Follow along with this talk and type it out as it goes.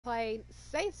Playing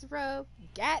Saints Row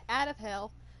Get Out of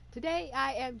Hell. Today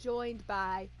I am joined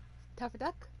by Tougher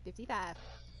Duck 55.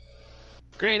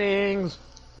 Greetings!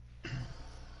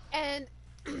 And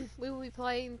we will be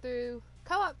playing through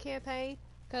co-op campaign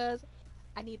because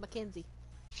I need Mackenzie.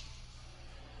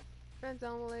 Friends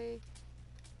only.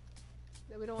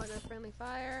 We don't want no friendly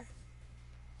fire.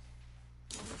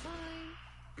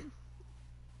 Fine.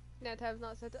 Now tab's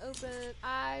not set to open.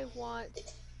 I want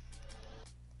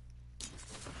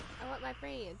my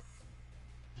friend.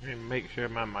 Let me make sure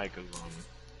my mic is on.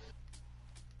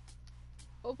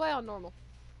 We'll play on normal.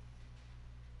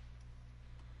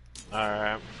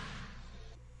 Alright.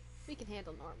 We can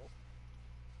handle normal.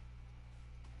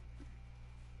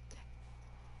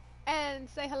 And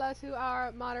say hello to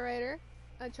our moderator,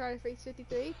 Uncharted Freaks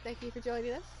 53. Thank you for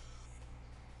joining us.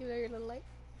 Even though you're a little late.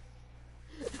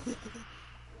 Let's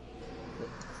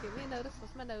give me a notice.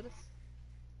 What's my notice?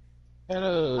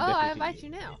 Hello, Oh, Deputy. I invite you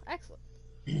now. Excellent.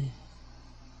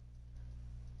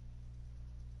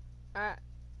 Alright.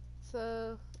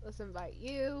 So, let's invite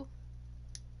you.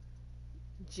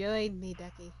 Join me,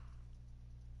 Ducky.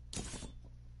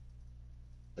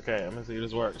 Okay, I'm gonna see if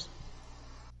this works.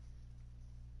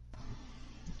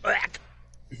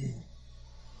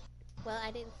 Well,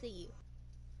 I didn't see you.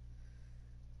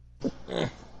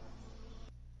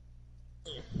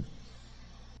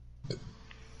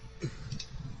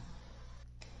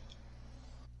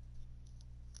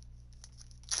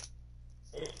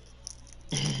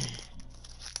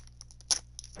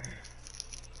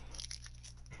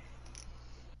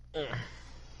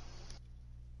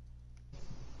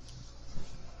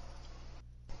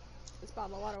 This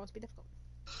bottle of water must be difficult.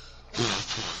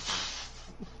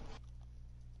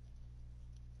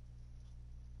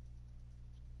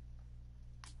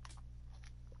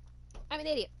 I'm an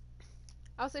idiot.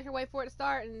 I was sitting here waiting for it to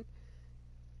start, and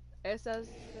it says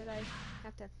that I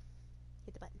have to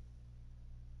hit the button.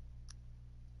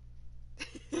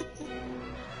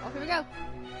 Oh, here we go.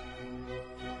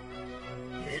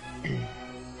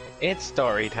 It's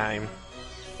story time.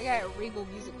 I got regal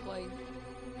music playing.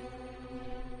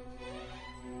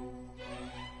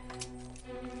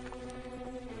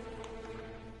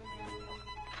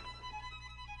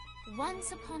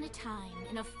 Once upon a time,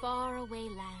 in a faraway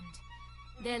land,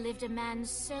 there lived a man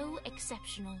so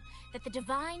exceptional that the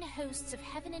divine hosts of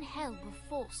heaven and hell were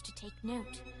forced to take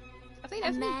note. I think A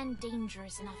that's me. man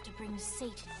dangerous enough to bring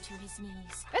Satan to his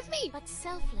knees, That's me. but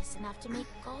selfless enough to make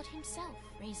God himself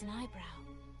raise an eyebrow.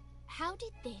 How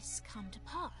did this come to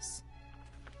pass?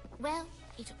 Well,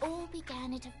 it all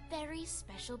began at a very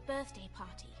special birthday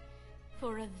party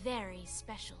for a very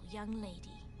special young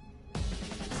lady.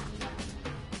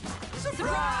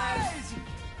 Surprise!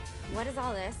 What is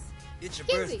all this? It's your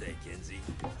Kinsey. birthday, Kinsey.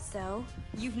 So?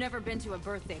 You've never been to a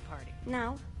birthday party?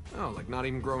 No. Oh, like not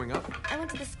even growing up? I went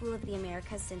to the School of the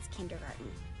Americas since kindergarten.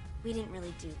 We didn't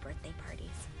really do birthday parties.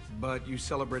 But you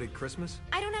celebrated Christmas?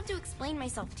 I don't have to explain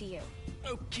myself to you.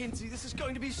 Oh, Kinsey, this is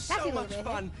going to be That's so a little much bit.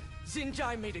 fun.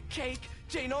 Zinjai made a cake.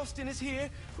 Jane Austen is here.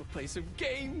 We'll play some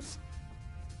games.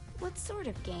 What sort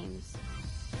of games?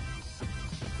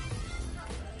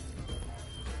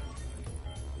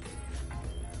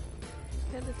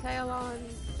 Pin the tail on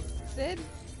Sid.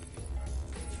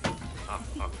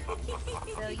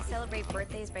 So you celebrate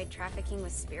birthdays by trafficking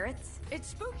with spirits? It's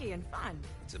spooky and fun.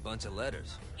 It's a bunch of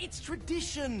letters. It's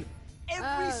tradition.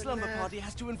 Every Oh, slumber no. party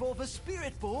has to involve a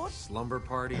spirit board. Slumber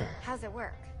party? How's it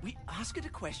work? We ask it a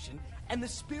question, and the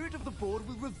spirit of the board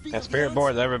will reveal That the spirit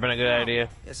board's answer. ever been a good idea.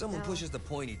 Yeah, someone No. pushes the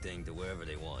pointy thing to wherever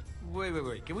they want.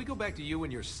 Wait. Can we go back to you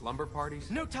and your slumber parties?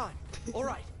 No time. All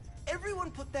right. Everyone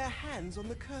put their hands on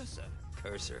the cursor.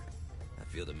 Cursor. I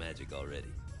feel the magic already.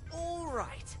 All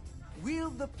right. Will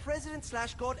the president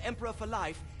slash god emperor for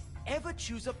life ever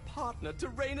choose a partner to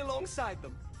reign alongside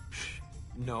them?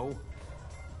 No.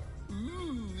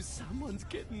 Ooh, someone's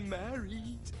getting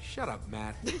married. Shut up,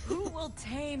 Matt. Who will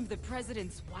tame the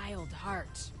president's wild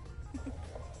heart?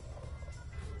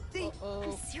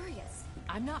 I'm serious.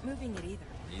 I'm not moving it either.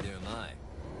 Neither am I.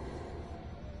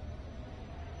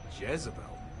 Jezebel?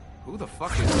 Who the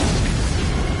fuck is...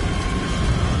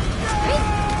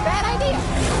 Bad idea.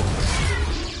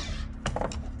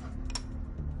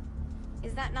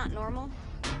 Is that not normal?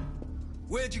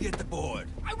 Where'd you get the board?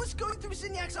 I was going through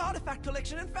Signac's artifact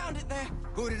collection and found it there.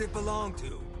 Who did it belong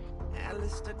to?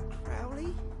 Alistair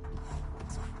Crowley?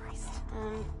 Christ.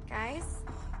 Guys?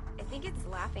 I think it's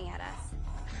laughing at us.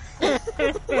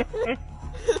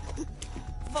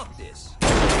 Fuck this.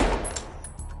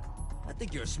 I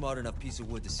think you're a smart enough piece of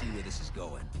wood to see where this is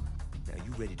going. Now,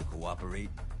 you ready to cooperate?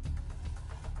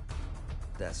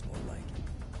 That's more like it.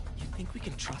 You think we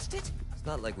can trust it? It's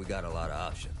not like we got a lot of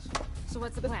options. So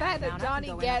what's the The plan? fact Mount that up and Johnny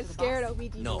go in gets after the scared boss? of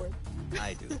Ouija No, board.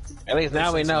 I do. At least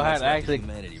now we know how to actually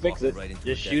Humanity fix walking it. right into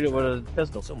Just a shoot death it with a trap.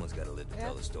 pistol. Someone's got to live to Yeah.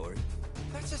 tell the story.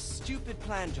 That's a stupid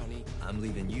plan, Johnny. I'm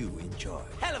leaving you in charge.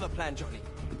 Hell of a plan, Johnny.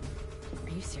 Are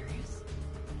you serious?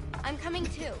 I'm coming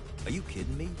too. Are you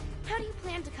kidding me? How do you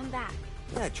plan to come back?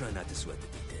 I try not to sweat the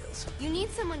details. You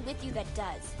need someone with you that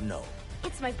does. No.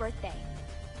 It's my birthday.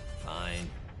 Fine.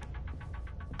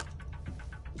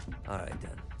 Alright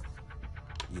then.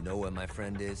 You know where my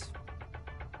friend is?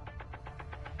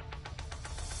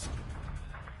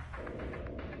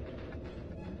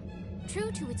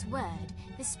 True to its word,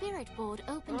 the spirit board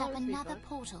opened Oh, up that's another fun.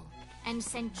 portal and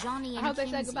sent Johnny I and hope they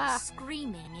say Kinsey goodbye.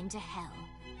 screaming into hell.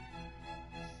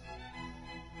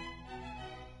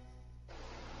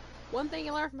 One thing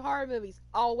you learn from horror movies: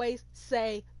 always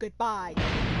say goodbye.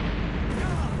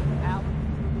 Ow.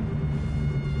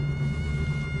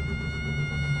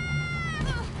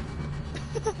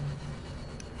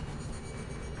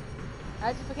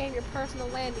 I just became your personal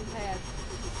landing pad.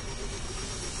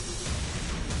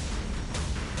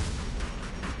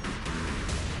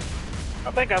 I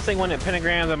think I've seen one at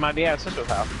Pentagrams at my dad's sister's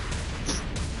house.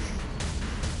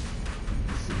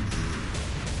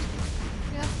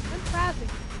 Yeah, surprising.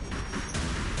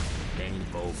 Dane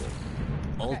Vogel.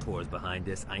 Ultor's behind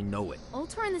this, I know it.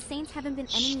 Ultor and the Saints haven't been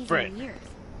enemies Sprint. in years.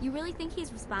 You really think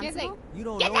he's responsible? Kinsey. You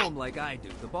don't Get know back! him like I do.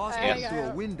 The boss There came you through go.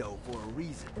 a window for a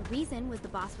reason. The reason was the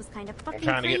boss was kind of I'm fucking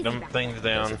trying to crazy get them back things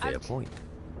then. down. Fair point.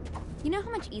 You know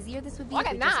how much easier this would be Look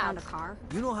if at we just found a knives. car?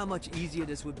 You know how much easier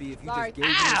this would be if you Sorry. just gave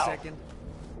me a Ow! second?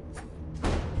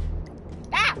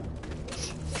 Ah!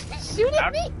 Shoot How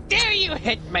at me! dare you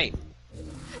hit me! It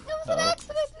was an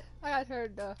accident! I got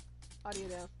turned audio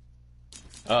down.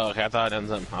 Oh, okay, I thought I'd done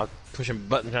something. I'll push a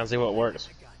button trying to see what works.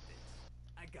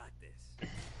 I got this.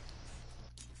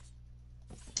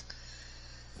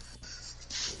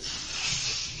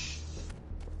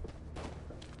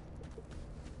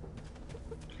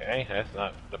 Okay, that's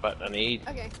not the button I need.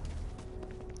 Okay.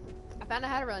 I found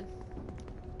out how to run.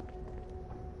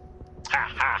 Ha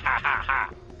ha ha ha ha!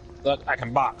 Look, I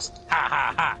can box. Ha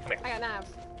ha ha! Come here. I got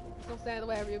knives. Don't stand in the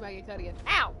way or you might get cut again.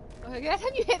 Ow! Okay, that time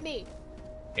you hit me!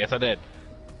 Yes, I did.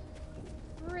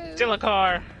 Rude. Steal a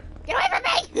car. Get away from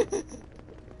me!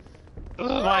 This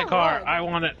is my Oh, car. Lord. I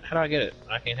want it. How do I get it?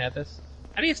 I can't have this.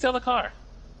 How do you steal the car?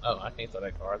 Oh, I can't steal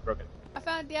that car. It's broken. I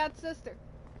found Dad's sister.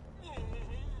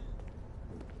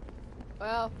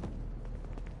 Well,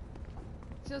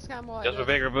 she was kind of more like Just with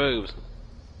this. bigger boobs.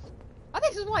 I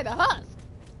think she's more like the husk.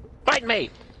 Fight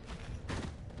me!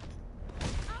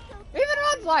 Even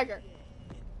runs like her.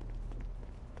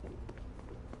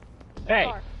 Hey,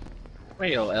 Car. come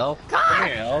here, little elf. Car! Come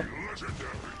here, elf.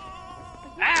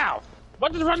 Ow!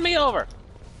 What just run me over?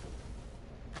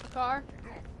 Car.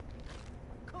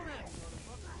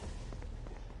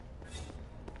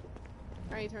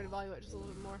 I need to turn the volume up just a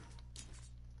little bit more.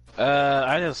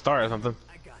 I just started something.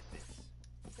 I got this.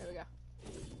 There we go.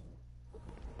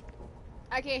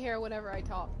 I can't hear whenever I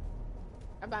talk.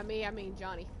 And by me, I mean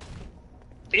Johnny.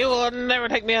 You will never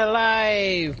take me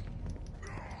alive!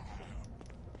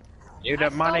 You I stole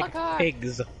demonic a car.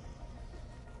 pigs.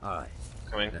 Alright.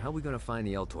 Come in. Now how are we gonna find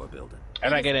the Eltor building?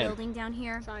 How'd I This get in? building down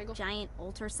here, Triangle. giant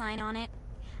Ultor sign on it.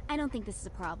 I don't think this is a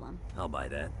problem. I'll buy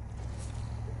that.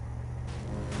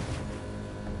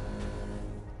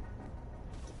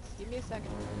 Just give me a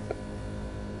second.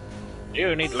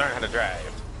 You need to learn how to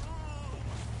drive.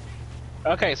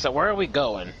 Okay, so where are we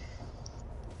going?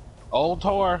 Old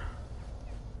Tor?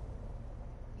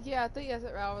 Yeah, I think that's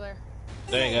it right over there.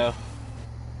 There you go.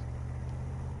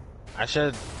 I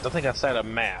think I set a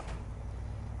map.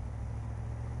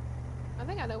 I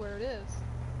think I know where it is.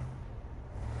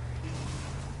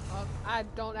 Well, I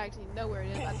don't actually know where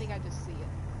it is. I think I just see it.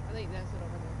 I think that's it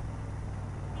over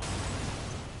there.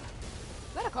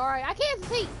 Is that a car? I can't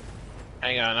see!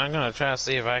 Hang on, I'm gonna try to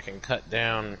see if I can cut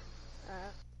down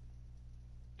Alright.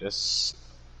 this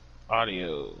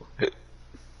audio.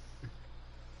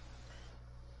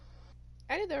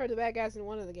 I knew there were the bad guys in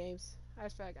one of the games. I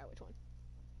just forgot which one.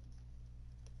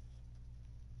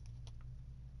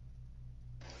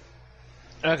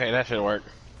 Okay, that should work.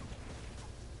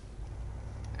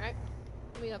 Alright.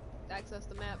 Let me access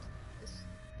the map. Just-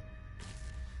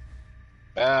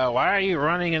 Why are you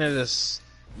running into this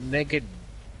naked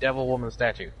devil woman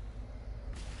statue?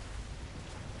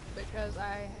 because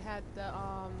I had the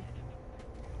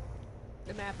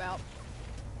map out.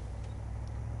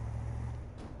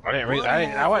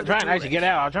 I wasn't trying to actually get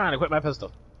out. I was trying to quit my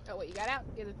pistol. Oh wait, you got out?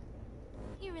 Get it.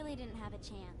 You really didn't have a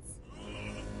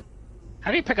chance. How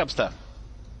do you pick up stuff?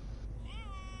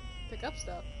 Pick up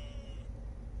stuff.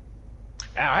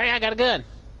 Ow, hey, I got a gun.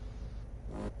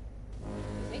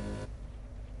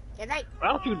 Kenzie! Why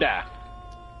don't you die?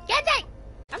 Kenzie!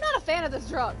 I'm not a fan of this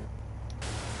drug.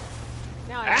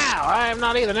 Now I am. Ow, I am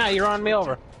not either. Now you're running me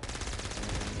over.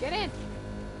 Get in.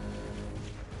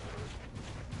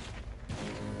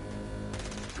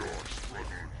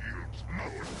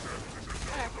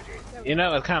 You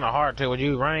know, it's kind of hard to. Would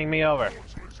you running me over?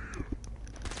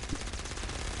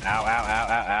 Ow, ow, ow,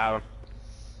 ow, ow.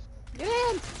 Get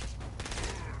in.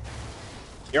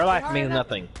 Your life hard means enough.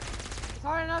 nothing. It's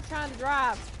hard enough trying to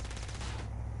drive.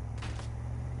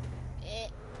 There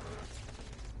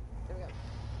we go.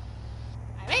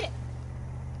 I made it.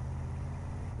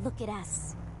 Look at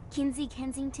us. Kinsey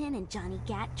Kensington and Johnny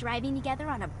Gat driving together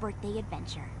on a birthday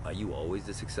adventure. Are you always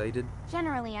this excited?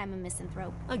 Generally, I'm a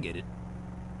misanthrope. I get it.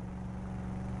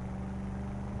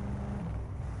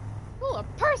 Ooh, a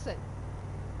person.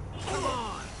 Come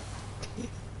on!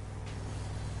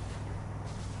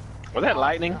 Was that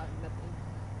lightning?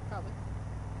 Probably.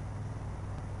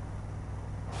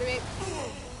 Three.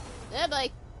 Yeah,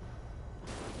 buddy.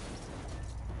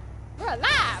 We're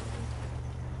alive.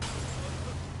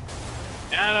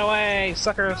 Out of the way,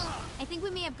 suckers. I think we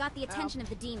may have got the attention of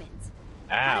the demons.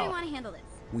 How do we Ow. want to handle this?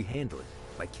 We handle it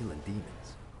by killing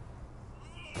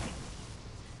demons.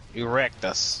 You wrecked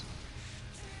us.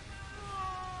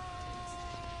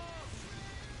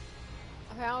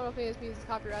 Okay, I don't know if ASP is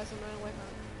copyright, so I'm running away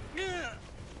from it.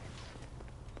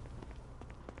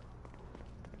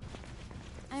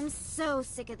 I'm so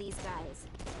sick of these guys.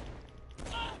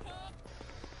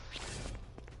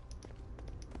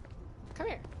 Come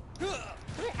here. Come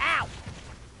here. Ow!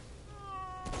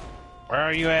 Where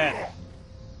are you at?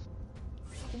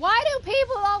 Why do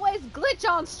people always glitch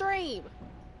on stream?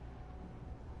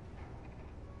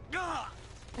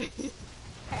 Hey,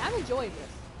 I'm enjoying this.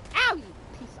 Ow, you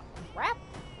piece of crap!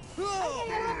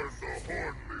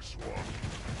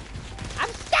 I'm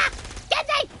stuck!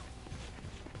 Kenzie!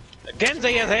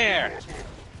 Genzi is here!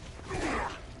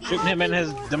 Shooting him in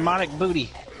his demonic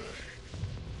booty.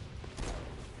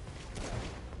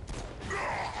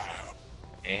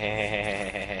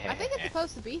 I think it's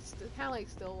supposed to be kind of like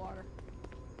Stillwater.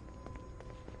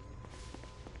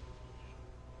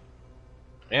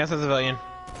 Yeah, it's a civilian.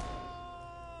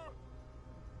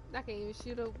 I can't even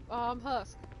shoot a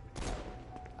husk.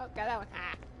 Oh, got that one.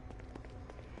 Ah.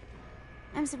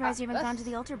 I'm surprised you haven't let's- gone to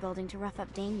the altar building to rough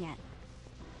up Dane yet.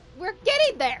 We're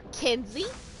getting there, Kenzie.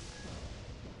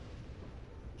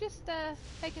 Just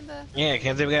taking the Yeah,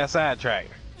 Kenzie, we got sidetracked.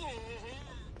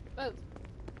 oh.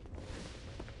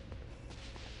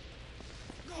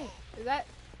 Is that?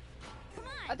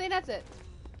 I think that's it.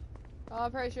 Oh,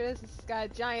 I'm pretty sure this has got a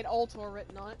giant altar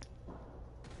written on it.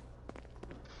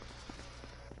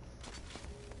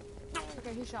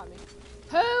 Okay, who shot me?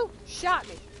 Who shot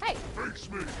me? Hey!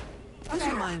 This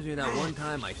reminds me of that one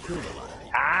time I killed a lot of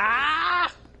people.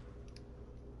 Ah!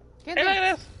 Kenzie, Hey, look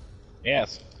at this!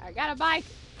 Yes. I got a bike.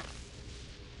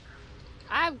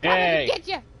 I'm coming Hey. to get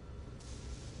you.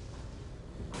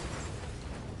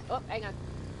 Oh, hang on.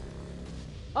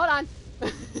 Hold on.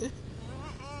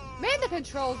 Man, the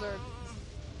controls are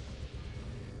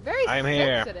very I'm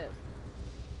here. sensitive.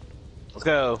 Let's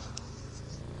go.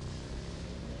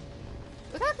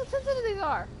 Look how sensitive these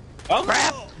are. Oh,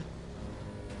 crap!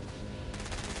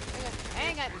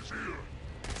 Hang on.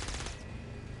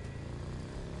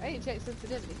 I need to check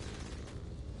sensitivity.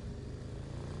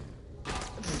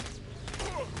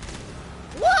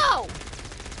 Whoa!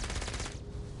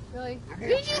 Really?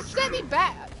 Did you set me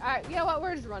back? Alright, you know what?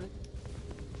 We're just running.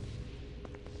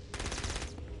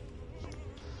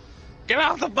 Get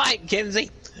off the bike, Kenzie!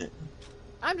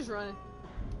 I'm just running.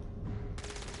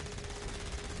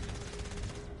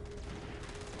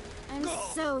 I'm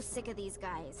so sick of these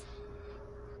guys.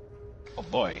 Oh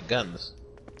boy, guns.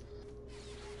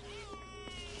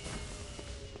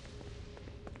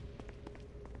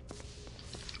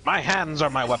 My hands are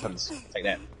my weapons. Take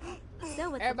that.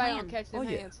 So what's Everybody the don't plan? catch them Oh,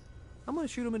 yeah. hands. I'm gonna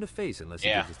shoot him in the face unless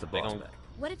Yeah, he gives us the they boss gon- back.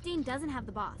 What if Dane doesn't have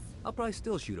the boss? I'll probably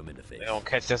still shoot him in the face. They don't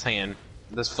catch this hand.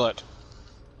 This foot.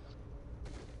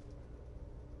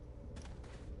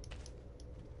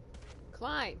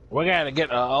 Climb. We gotta get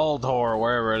an old whore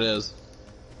wherever it is.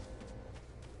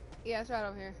 Yeah, it's right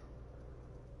over here.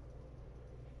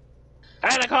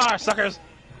 Out of the car, suckers!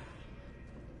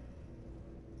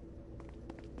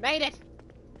 Made it!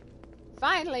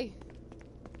 Finally!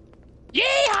 Yeehaw!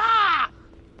 Ah!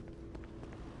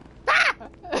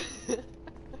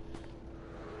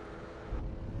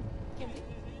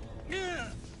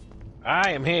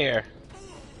 I am here.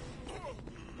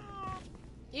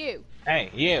 You.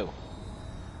 Hey, you.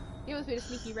 You must be the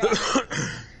sneaky rat.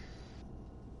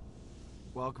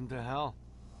 welcome to hell.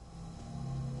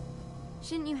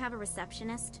 Shouldn't you have a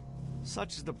receptionist?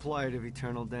 Such is the plight of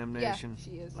eternal damnation. Yeah, she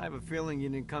is. I have a feeling you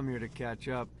didn't come here to catch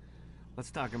up.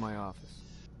 Let's talk in my office.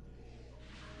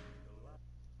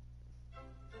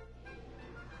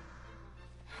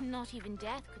 Not even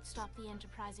death could stop the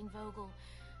enterprising Vogel,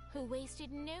 who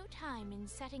wasted no time in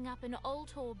setting up an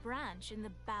Ultor branch in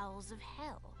the bowels of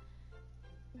hell.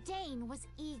 Dane was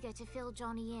eager to fill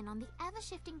Johnny in on the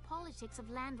ever-shifting politics of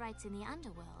land rights in the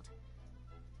underworld.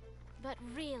 But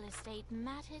real estate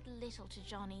mattered little to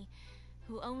Johnny,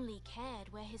 who only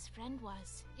cared where his friend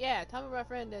was. Yeah, tell me my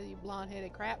friend does, you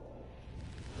blonde-headed crap.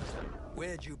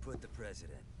 Where'd you put the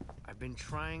president? I've been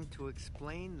trying to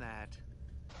explain that.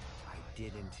 I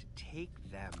didn't take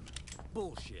them.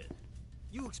 Bullshit.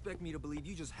 You expect me to believe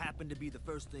you just happened to be the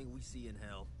first thing we see in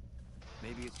hell?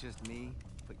 Maybe it's just me,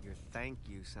 but your thank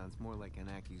you sounds more like an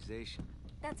accusation.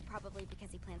 That's probably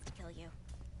because he plans to kill you.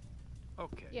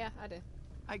 Okay. Yeah, I do.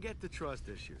 I get the trust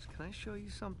issues. Can I show you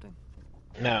something?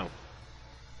 No.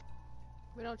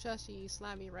 We don't trust you, you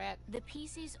slimy rat. The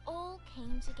pieces all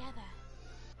came together.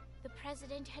 The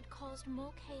president had caused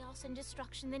more chaos and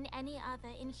destruction than any other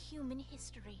in human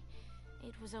history.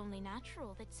 It was only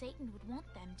natural that Satan would want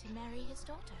them to marry his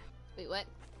daughter. Wait, what?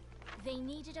 They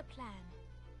needed a plan,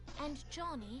 and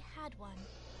Johnny had one.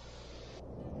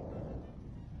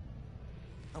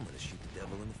 I'm gonna shoot the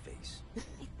devil in the face.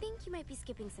 I think you might be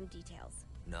skipping some details.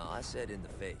 No, I said in the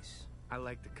face. I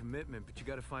like the commitment, but you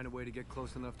gotta find a way to get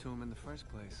close enough to him in the first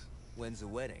place. When's the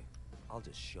wedding? I'll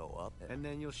just show up and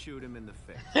then you'll shoot him in the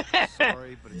face.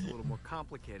 Sorry, but it's a little more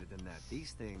complicated than that.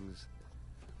 These things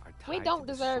are tied We don't to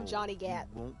the deserve soul. Johnny Gat.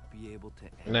 You won't be able to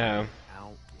end No. without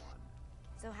one.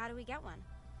 So how do we get one?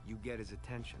 You get his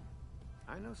attention.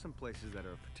 I know some places that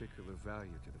are of particular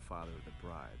value to the father of the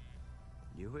bride.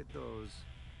 You hit those,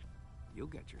 you'll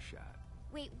get your shot.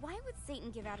 Wait, why would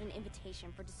Satan give out an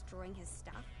invitation for destroying his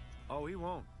stuff? Oh, he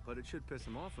won't, but it should piss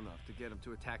him off enough to get him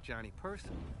to attack Johnny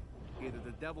personally. Either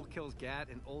the devil kills Gat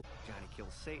and old Johnny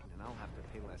kills Satan, and I'll have to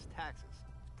pay less taxes.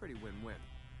 It's pretty win-win.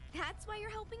 That's why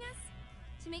you're helping us?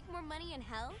 To make more money in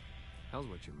hell? Hell's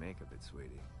what you make of it,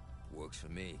 sweetie. Works for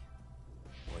me.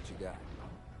 What you got?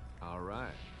 All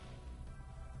right.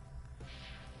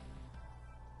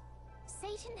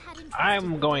 Satan had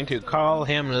I'm going to call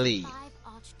him Lee. 5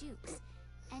 archdukes,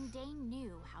 and Dane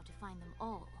knew how to find them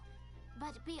all.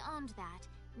 But beyond that,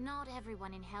 not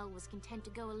everyone in hell was content to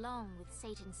go along with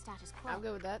Satan's status quo. I'm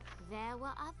good with that. There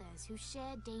were others who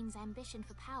shared Dane's ambition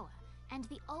for power, and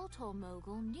the Ultor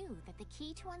mogul knew that the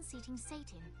key to unseating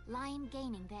Satan lay in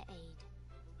gaining their aid.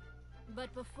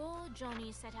 But before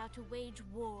Johnny set out to wage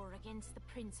war against the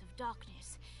Prince of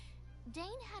Darkness,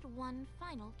 Dane had one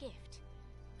final gift,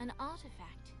 an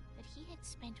artifact that he had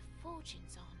spent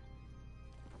fortunes on.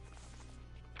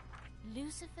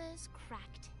 Lucifer's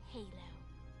cracked halo.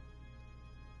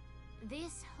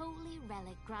 This holy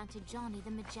relic granted Johnny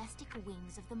the majestic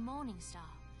wings of the Morning Star.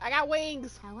 I got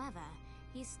wings! However,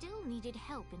 he still needed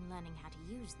help in learning how to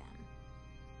use them.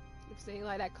 Looks to me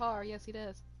like that car, yes he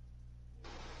does.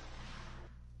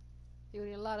 He would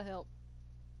need a lot of help.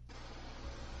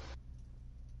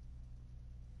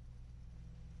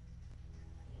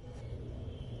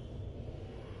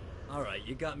 Alright,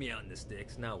 you got me out in the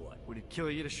sticks, now what? Would it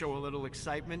kill you to show a little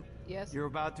excitement? Yes. You're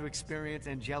about to experience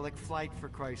angelic flight, for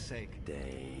Christ's sake.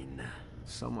 Dane.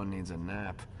 Someone needs a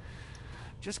nap.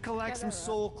 Just collect some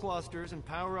soul clusters and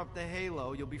power up the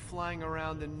halo. You'll be flying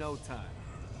around in no time.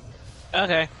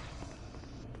 Okay.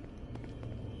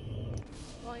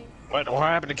 Boing. What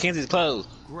happened to Kenzie's clothes?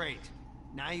 Great.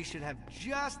 Now you should have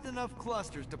just enough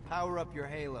clusters to power up your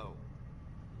halo.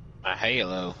 A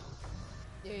halo.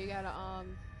 Yeah, you gotta, I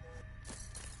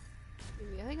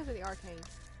think it's in the arcane.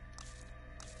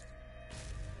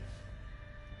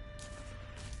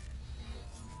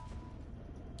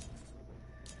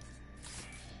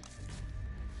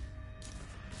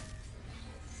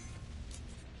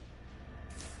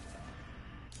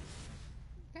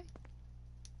 Okay.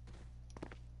 I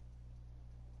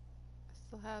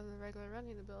still have the regular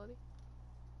running ability.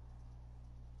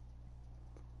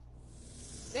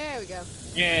 There we go.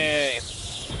 Yay.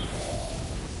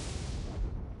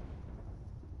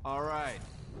 All right.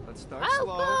 Let's start Oh,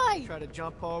 slow. boy! Try to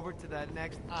jump over to that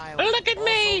next island. Look at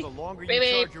me, The longer baby.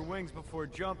 you charge your wings before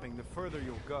jumping, the further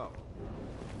you'll go.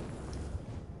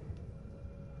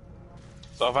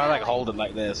 So if I like hold it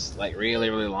like this, like really,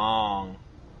 really long.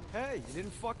 Hey, you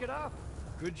didn't fuck it up.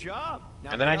 Good job.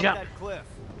 Now And then I get up jump. that cliff.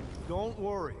 Don't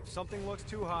worry. If something looks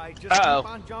too high, just Uh-oh.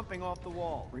 keep on jumping off the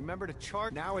wall. Remember to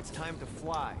charge. Now it's time to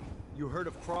fly. You heard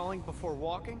of crawling before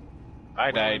walking? I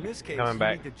Well, died. in this case, Coming you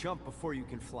back. need to jump before you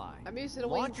can fly. I'm used to the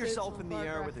Launch wingsuits yourself from in the Far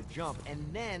air Cry. with a jump, and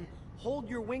then hold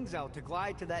your wings out to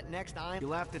glide to that next island.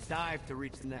 You'll have to dive to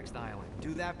reach the next island.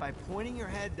 Do that by pointing your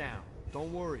head down.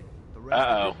 Don't worry. The rest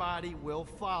of your body will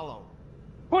follow.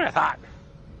 Who would have thought?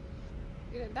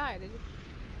 You didn't die, did you?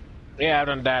 Yeah, I've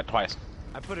done that twice.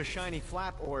 I put a shiny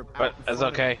flap orb out But in it's front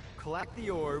of okay. you. Collect the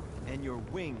orb, and your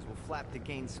wings will flap to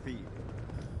gain speed.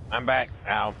 I'm back.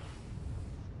 Ow.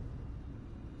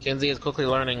 Kinsey is quickly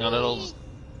learning a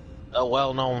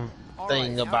well-known thing All right,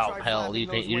 now about try hell. flapping You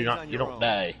those can't, you wings don't, on you your don't own.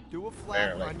 die. Do a flap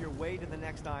Barely. on your way to the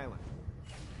next island.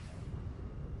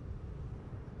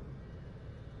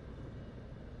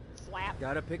 Flap.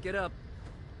 Gotta pick it up.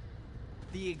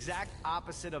 The exact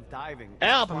opposite of diving. is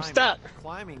Help, I'm climbing. stuck.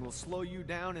 Climbing will slow you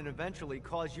down and eventually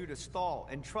cause you to stall.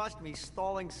 And trust me,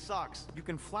 stalling sucks. You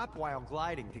can flap while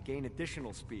gliding to gain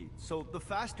additional speed. So the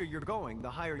faster you're going, the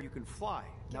higher you can fly.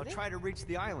 Now try to reach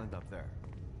the island up there.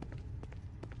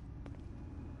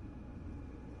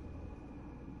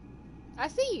 I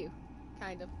see you.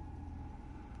 Kind of.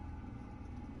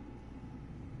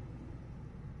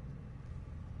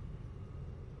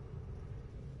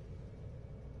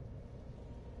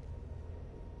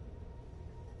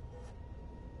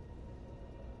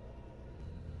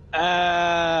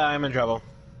 I'm in trouble.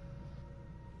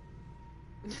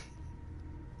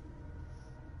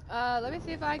 Let me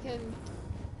see if I can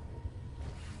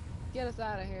get us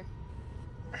out of here.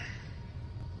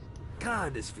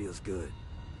 God, this feels good.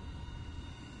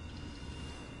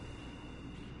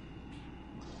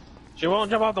 She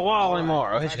won't jump off the wall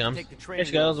anymore. Oh, here Time she to comes. take the Here training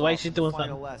she goes. wheels The way off she's for doing the final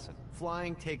something. lesson.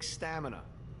 Flying takes stamina.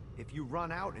 If you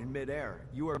run out in midair,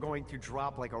 you are going to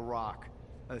drop like a rock.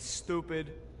 A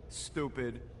stupid,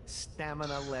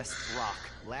 stamina-less rock.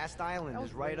 Last island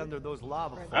is right under those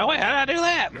lava falls. Oh, wait, how did I do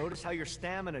that? Notice how your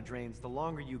stamina drains the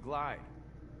longer you glide.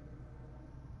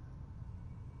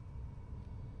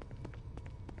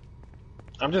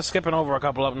 I'm just skipping over a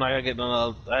couple of them. I gotta get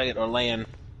to land.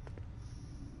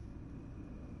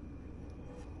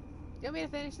 You want me to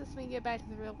finish this so we can get back to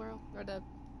the real world? Or the...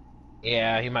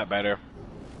 Yeah, he might better.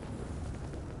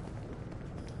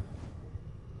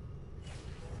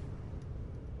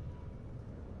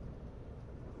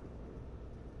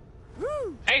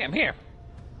 Woo! Hey, I'm here.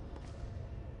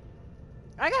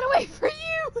 I gotta wait for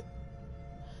you!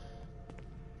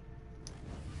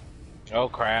 Oh,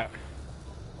 crap.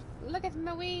 Look at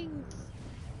my wings!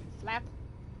 Flap.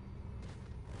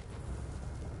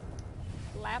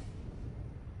 Flap.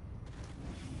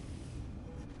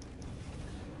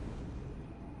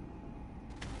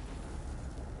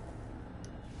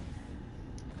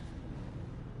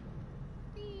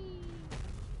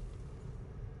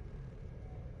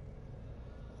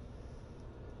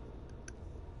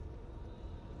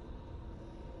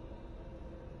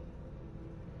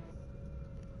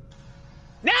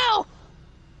 No!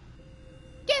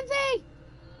 Kinsey!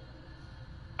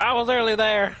 I was early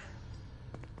there.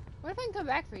 What if I can come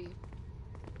back for you?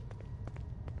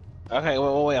 Okay,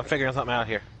 wait, I'm figuring something out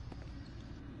here.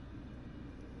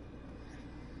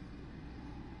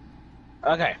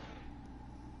 Okay.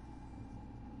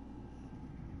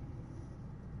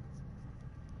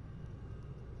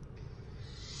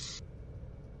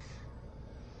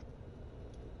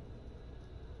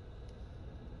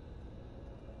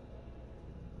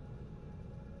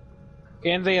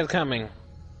 Kenzie is coming.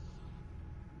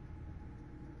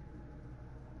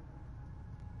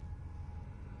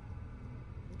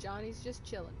 Johnny's just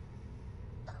chilling.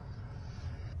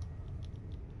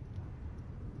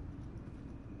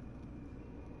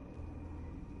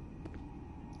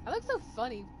 I look so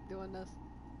funny doing this.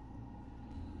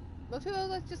 Most people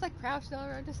look just like crouched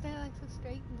over and just standing like so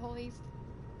straight and poised.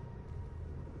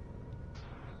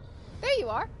 There you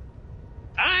are!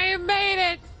 I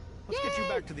made it! Let's get you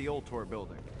back to the Ultor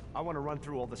building. I want to run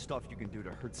through all the stuff you can do to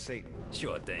hurt Satan.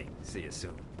 Sure thing. See you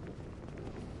soon.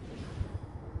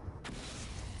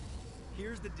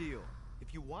 Here's the deal.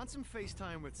 If you want some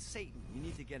FaceTime with Satan, you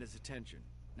need to get his attention.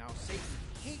 Now, Satan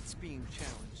hates being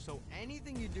challenged, so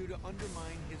anything you do to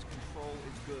undermine his control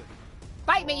is good.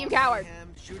 Fight me, you coward!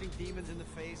 Mayhem, shooting demons in the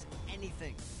face,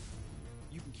 anything.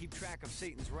 You can keep track of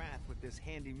Satan's wrath with this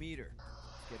handy meter.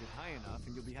 Get it high enough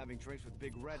and you'll be having drinks with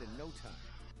Big Red in no time.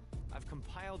 I've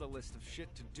compiled a list of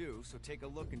shit to do, so take a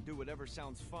look and do whatever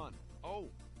sounds fun. Oh,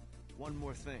 one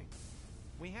more thing.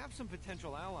 We have some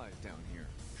potential allies down here.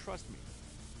 Trust me,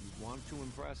 you want to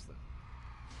impress them.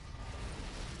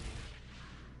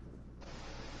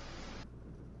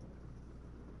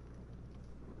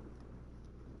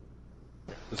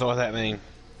 So what's that mean?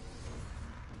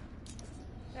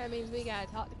 That means we gotta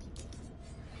talk to people.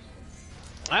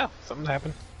 Oh, something's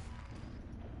happened.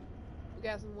 We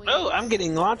got some wings. Oh, I'm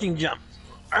getting launching jumps.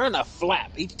 Earn a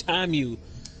flap each time you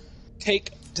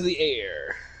take to the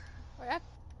air. Wait, I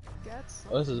got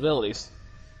some. Oh, this is abilities.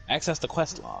 Access the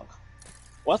quest log.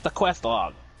 What's the quest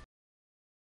log?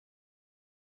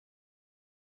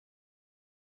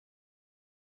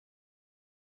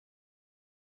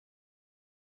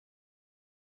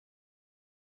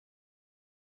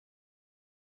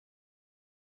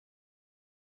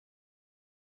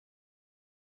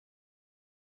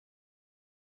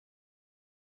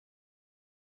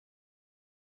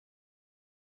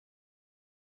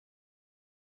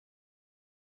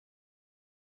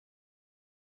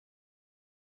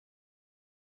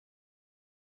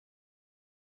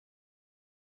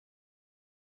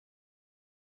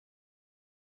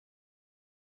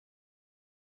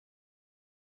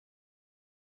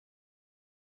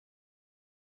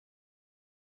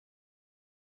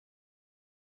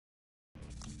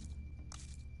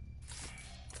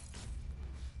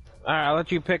 Alright, I'll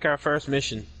let you pick our first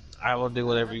mission. I will do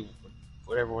whatever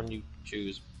one you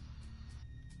choose.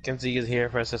 Kenzie is here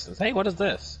for assistance. Hey, what is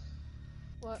this?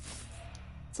 What?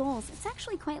 Souls, it's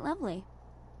actually quite lovely.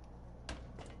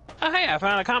 Oh, hey, I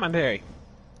found a commentary.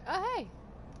 Oh, hey.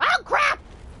 Oh, crap!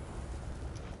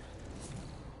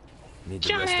 Need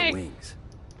the rest Johnny! of wings.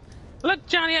 Look,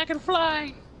 Johnny, I can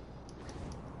fly!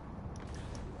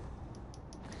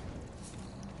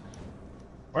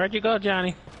 Where'd you go,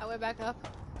 Johnny? I went back up.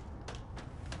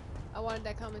 I wanted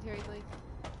that commentary link.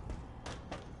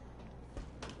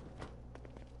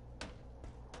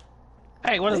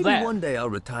 Hey, what is Maybe that? one day I'll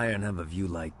retire and have a view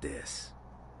like this.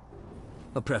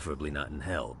 Well, preferably not in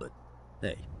hell, but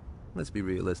hey, let's be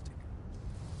realistic.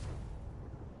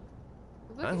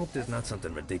 I hope there's not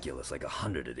something ridiculous like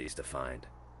 100 of these to find.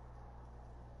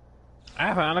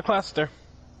 I found a cluster.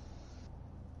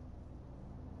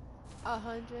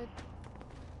 100.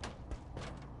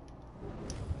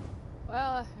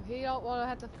 Well, if he don't want to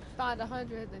have to find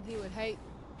 100, then he would hate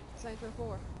Saints Row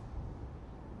 4.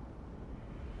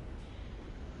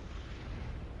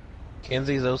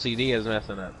 Kenzie's OCD is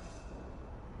messing up.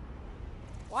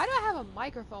 Why do I have a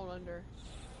microphone under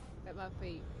at my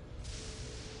feet?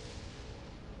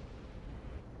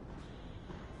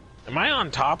 Am I on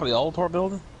top of the old port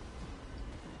building?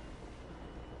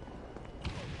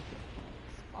 It's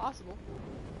possible.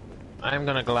 I'm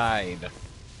gonna glide.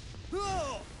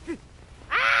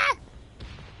 Ah!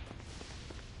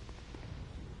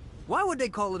 Why would they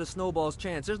call it a snowball's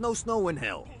chance? There's no snow in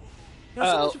hell. You know,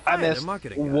 so Oh, much I fire, their missed.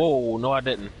 marketing guy. Whoa, no, I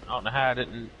didn't. I don't know how I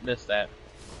didn't miss that.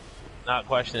 Not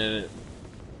questioning it.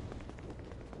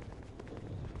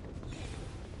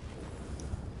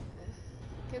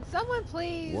 Can someone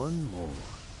please One more.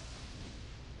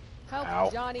 help Ow.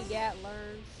 Johnny Gat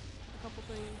learn a couple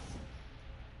things?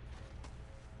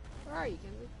 Where are you,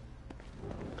 Kenzie?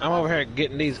 I'm over here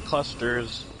getting these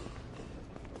clusters.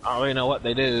 I don't really know what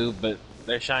they do, but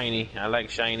they're shiny. I like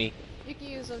shiny. You can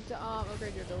use them to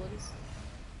upgrade your abilities.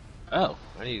 Oh,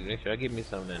 I need to make sure I give me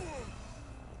some then.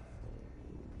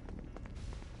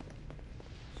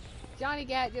 Johnny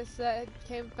Gat just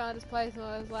came and found his place and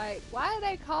was like, why do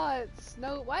they call it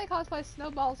snow? Why do they call this place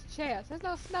Snowball's Chance? There's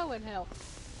no snow in hell.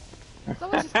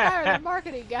 Someone should fire the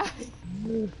marketing guy.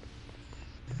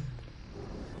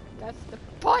 That's the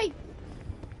point.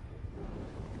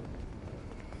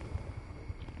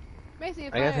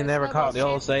 Basically, I guess he never caught the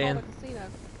old saying. It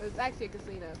was actually a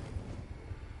casino.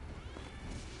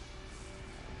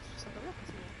 It's like a real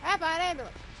casino. How about an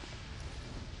ambulance?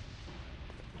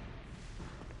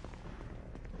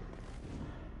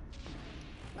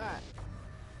 Alright.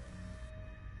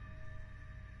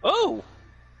 Oh!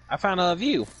 I found a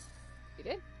view. You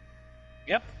did?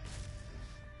 Yep.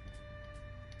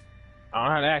 I don't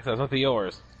know how to access. Must be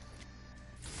yours.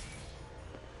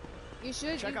 You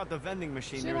should Check out the vending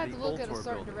machine should near have the to look Old at a Tour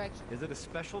certain building. direction. Is it a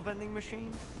special vending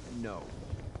machine? No.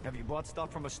 Have you bought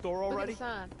stuff from a store Look at already? the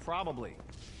sign. Probably.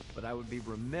 But I would be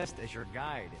remiss as your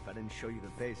guide if I didn't show you the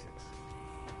basics.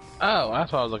 Oh,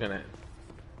 that's what I was looking at.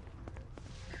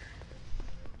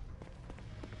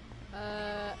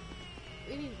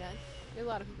 We need a gun. There's a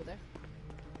lot of people there.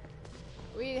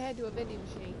 We need to head to a vending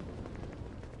machine.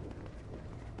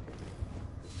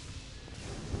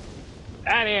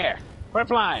 Out of here! Quit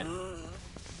flying!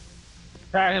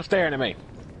 Tired of him staring at me.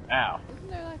 Ow. Isn't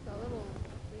there like a little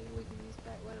thing we can use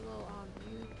back? What a little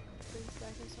view thing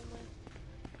back here somewhere?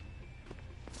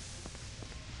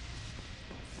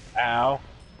 Ow.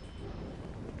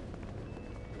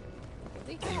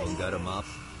 Anyone got him up?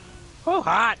 Oh,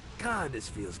 hot! God, this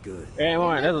feels good. Hey,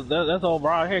 morning. That's old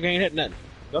broad here. Can't hit nothing.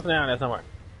 Go down there somewhere. Is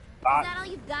that all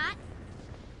you've got?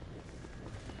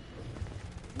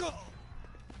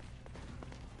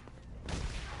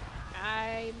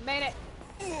 I made it.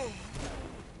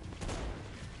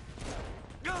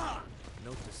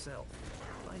 Note to self: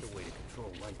 find a way to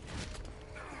control lightning.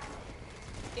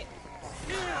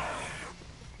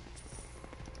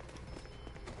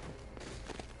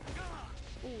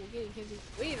 Ooh, get him, Kenzie.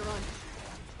 We need to run.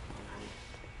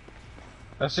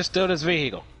 Let's just steal this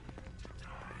vehicle.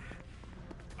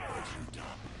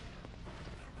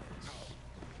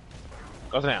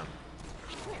 Go down.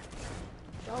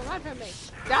 Don't run from me.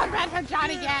 Don't run from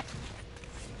Johnny Gat.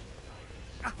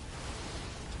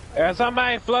 There's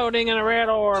somebody floating in a red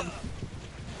orb.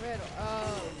 Red.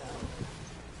 Oh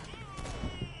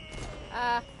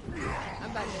no.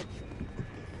 I'm about to.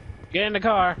 Get in the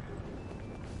car.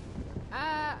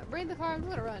 Bring the car. I'm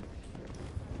gonna run.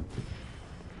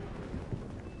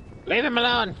 Leave him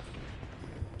alone.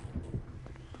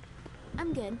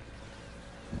 I'm good.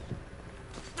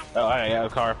 Oh, I got a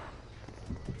car.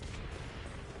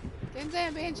 Kenzie,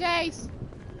 I'm being chased.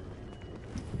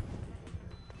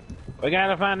 We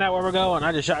gotta find out where we're going.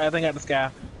 I just shot everything out the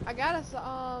sky. I got us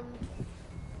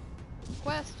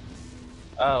quest.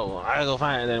 Oh, I gotta go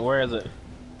find it then. Where is it?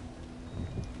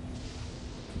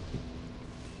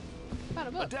 Found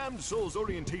a A book. Damned Soul's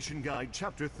Orientation Guide,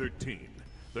 Chapter 13.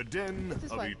 The Den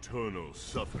This of way. Eternal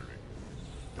Suffering.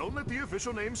 Don't let the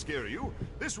official name scare you.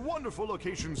 This wonderful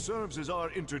location serves as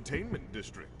our entertainment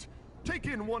district. Take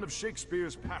in one of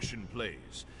Shakespeare's passion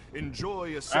plays.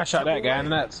 Enjoy a I shot that guy in the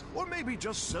night, nuts. or maybe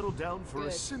just settle down for a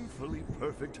Good. sinfully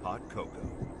perfect hot cocoa.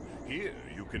 Here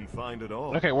you can find it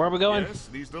all. Okay, where are we going? Yes,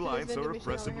 these delights vending are machine over here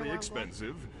oppressively where I'm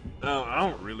expensive. Oh, I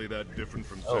Not don't. really that different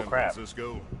from Oh, San crap.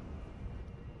 Francisco.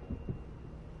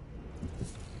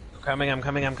 I'm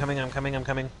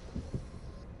coming.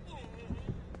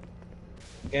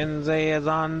 Kenzie is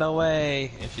on the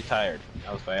way. And she's tired.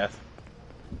 That was fast.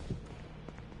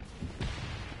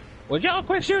 Would y'all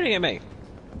quit shooting at me?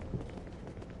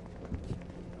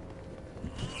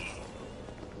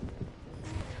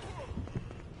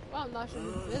 Well, I'm not sure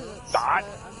who visits. God.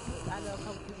 I know a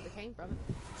couple people that came from it.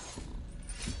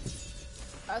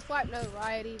 Swipe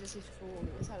notoriety. This is cool.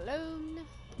 Leave us alone.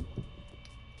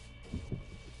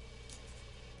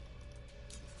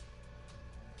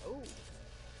 Oh.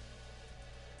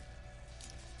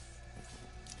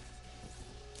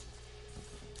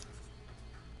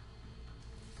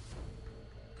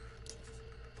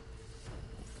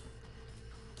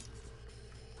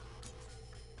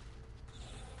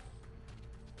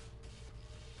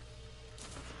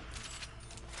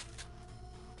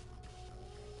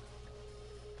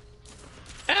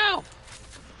 Ow!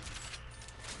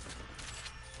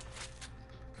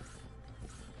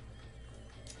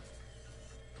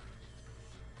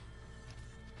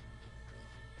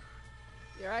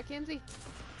 You alright, Kenzie?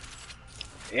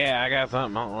 Yeah, I got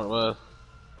something. I don't know what it was.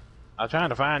 I was trying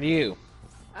to find you.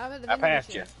 I'm at the I vending passed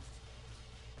machine. you.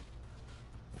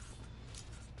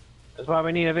 That's why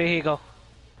we need a vehicle.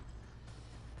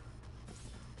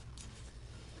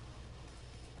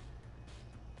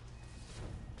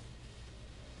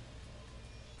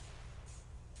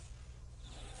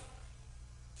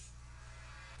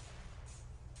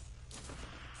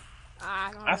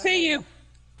 I see you.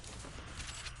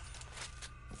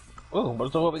 Ooh,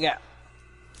 what's what we got?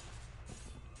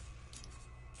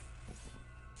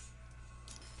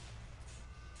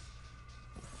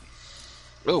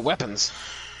 Ooh, weapons.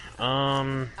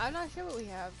 I'm not sure what we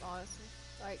have, honestly.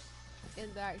 Like,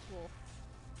 in the actual.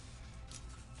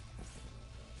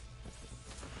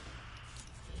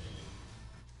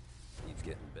 He's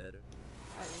getting better.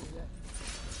 I didn't do that.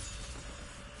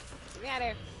 Get me out of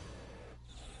here.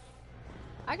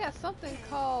 I got something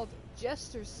called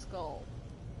Jester's Skull.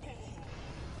 I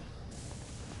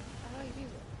don't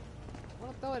use it. I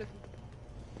want to throw it.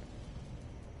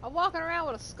 I'm walking around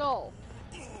with a skull.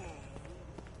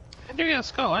 How'd you get a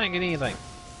skull? I didn't get anything.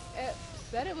 It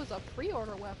said it was a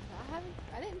pre-order weapon.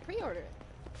 I didn't pre-order it.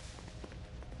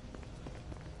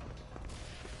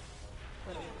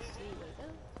 But let's see where it goes.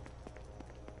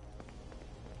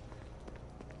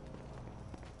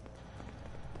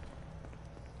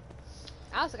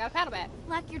 I also got a paddle bat.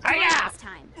 Lock your door Hi-ya! this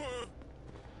time.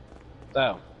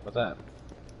 So, what's that?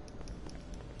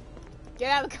 Get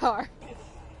out of the car.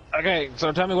 Okay,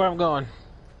 so tell me where I'm going.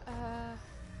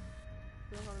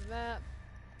 Look on the map.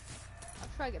 I'll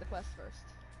try to get a quest first.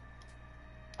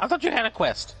 I thought you had a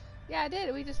quest. Yeah, I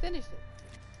did. We just finished it.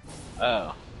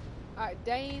 Oh. Alright,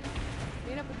 Dane.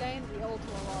 Meet up with Dane in the old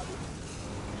tour lobby.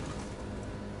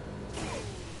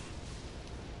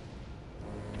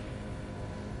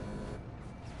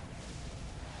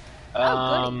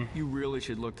 You really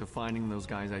should look to finding those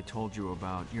guys I told you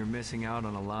about. You're missing out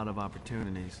on a lot of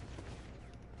opportunities.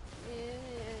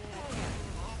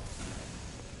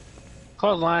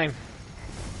 Clothesline.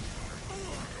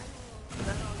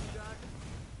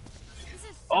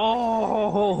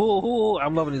 Oh,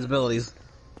 I'm loving these abilities.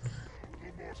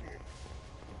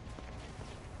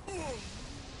 Where's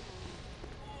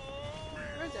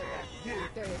that at?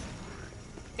 There it is.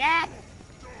 Dad!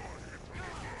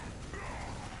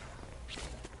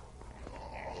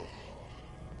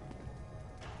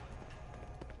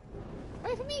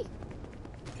 Wait for me!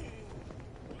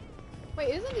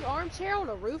 Wait, isn't the armchair on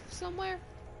a roof somewhere?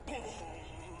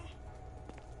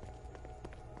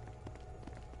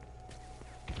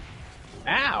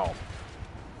 Ow!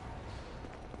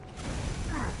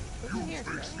 What's in here?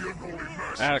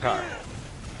 Out of car.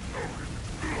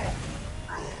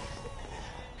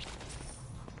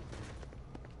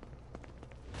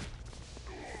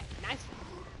 Nice.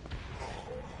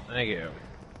 Thank you.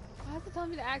 Why is it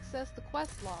telling me to access the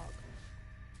quest log?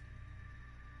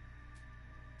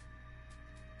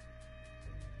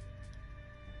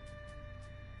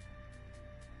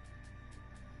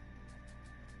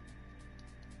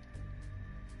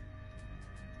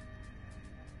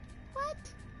 What?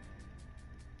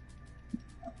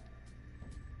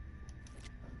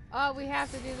 Oh, we have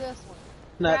to do this one.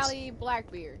 Nuts. Rally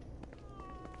Blackbeard.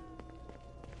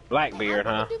 Blackbeard,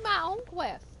 huh? I do my own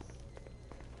quests.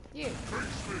 You.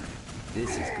 This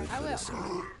is good I for will. the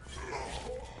soul.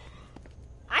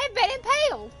 I have been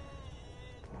impaled!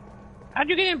 How'd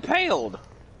you get impaled?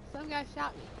 Some guy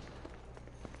shot me.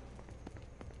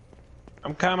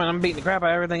 I'm coming. I'm beating the crap out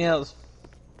of everything else.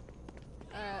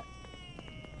 Alright.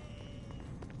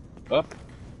 Up.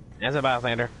 That's a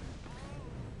bystander.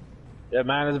 Yeah,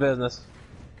 mind his business.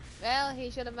 Well, he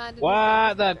should have minded.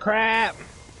 What the crap?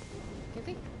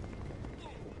 Kinsey?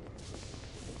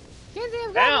 Kinsey,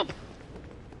 I'm Help! coming!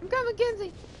 I'm coming,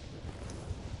 Kinsey!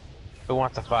 Who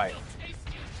wants to fight?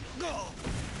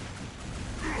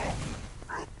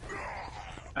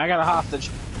 I got a hostage.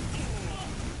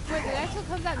 Wait, the next one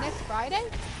comes out next Friday?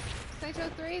 Saints Row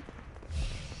 3?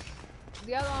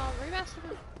 The other one,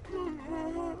 remaster?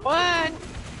 What?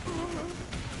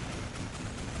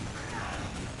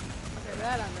 Okay,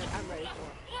 that I'm ready for.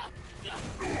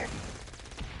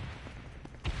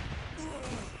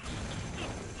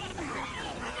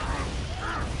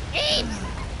 Apes!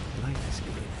 Life is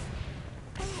good.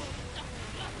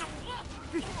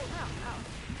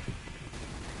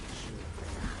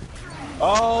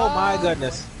 Oh my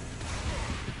goodness.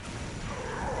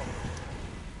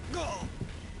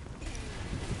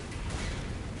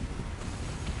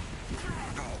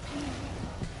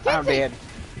 I'm dead.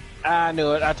 I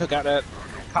knew it. I took out that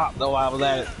cop though while I was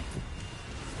at it.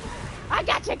 I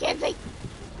got you, Kinsey!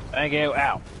 Thank you.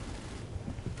 Ow.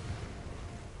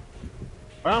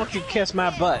 Why don't you kiss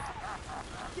my butt?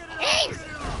 Apes!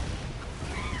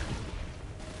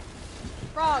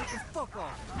 Frogs. Fuck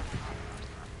off.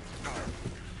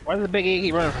 Why does the big E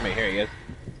keep running from me? Here he is.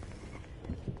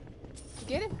 You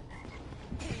get him?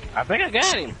 I think I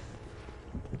got him.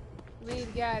 We need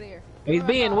to get out of here. He's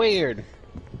being weird.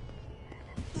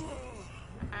 Wait,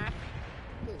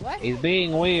 what? He's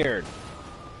being weird.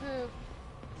 Who?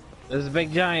 This is a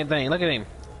big giant thing. Look at him.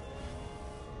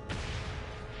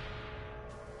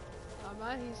 Oh,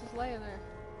 mine, he's just laying there.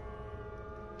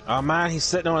 Oh mine, he's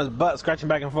sitting on his butt, scratching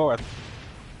back and forth.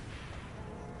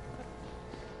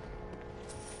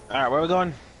 Alright, where are we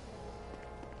going?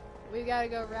 We gotta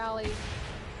go rally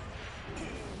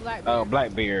Blackbeard. Oh,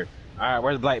 Blackbeard. Alright,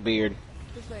 where's Blackbeard?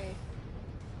 This way.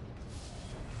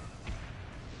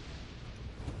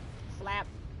 Slap.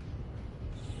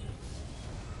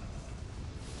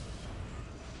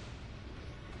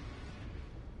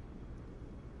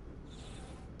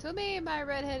 To me, my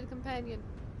redheaded companion.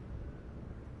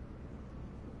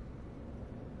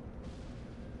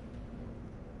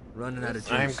 Running out of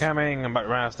juice. I'm coming. I'm about to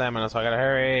run out of stamina, so I gotta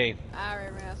hurry. I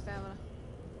already ran out of stamina.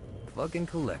 Fucking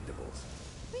collectibles.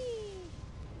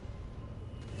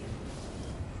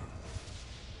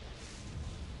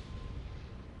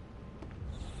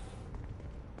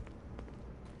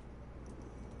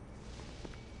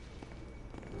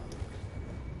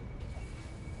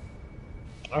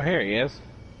 Oh, here he is.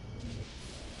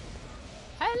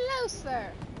 Hello, sir.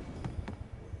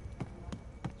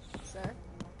 Sir?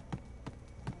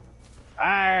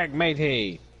 Arg,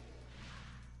 matey.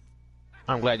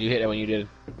 I'm glad you hit that when you did.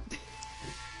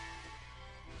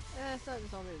 Something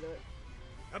told me to do it.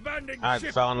 Abandoned I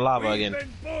ship. fell in lava We've again. been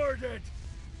boarded.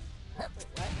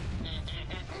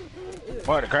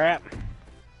 What the crap?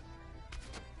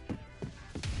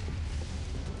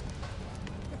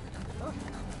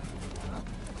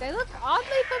 They look oddly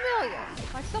familiar,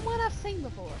 like someone I've seen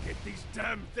before. Get these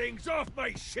damn things off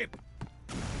my ship.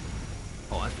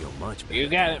 Oh, I feel much better. You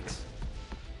got it.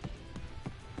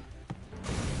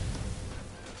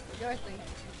 Your thing.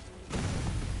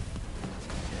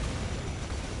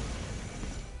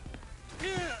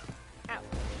 Ow. No,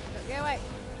 get away.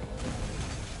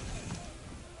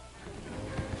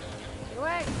 Get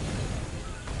away.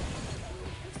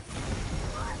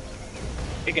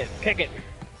 Kick it, kick it.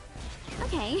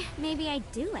 Okay, maybe I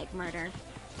do like murder.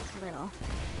 A little.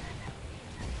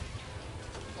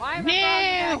 Why am I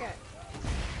frogs attacking?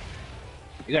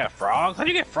 You got frogs? How'd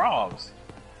you get frogs?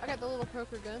 I got the little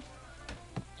croaker gun.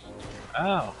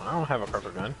 Oh, I don't have a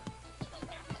croaker gun.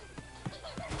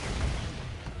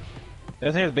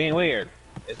 This here's being weird.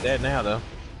 It's dead now, though.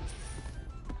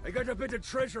 I got a bit of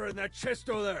treasure in that chest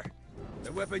over there.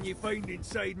 The weapon you find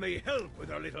inside may help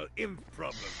with our little imp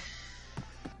problem.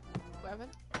 Weapon?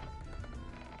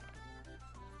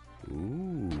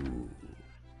 Ooh.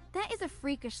 That is a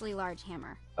freakishly large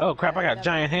hammer. Oh crap, I got a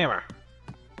giant hammer.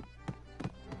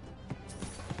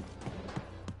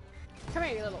 Come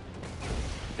here, you little.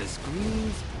 The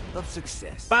screams of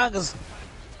success. Bugs!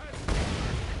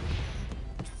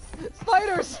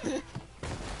 Spiders!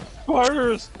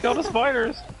 Spiders! Kill the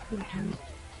spiders!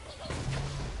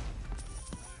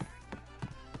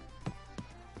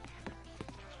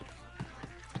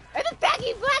 It's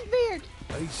attacking Blackbeard!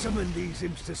 I summoned these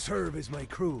imps to serve as my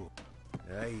crew.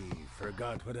 I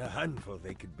forgot what a handful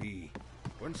they could be.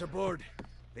 Once aboard,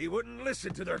 they wouldn't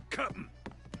listen to their captain.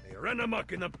 They ran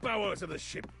amok in the bowels of the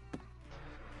ship.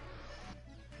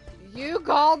 You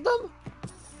called them?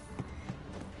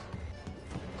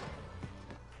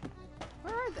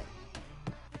 Where are they?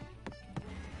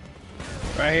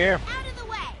 Right here. Out of the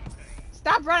way!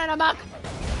 Stop running amok!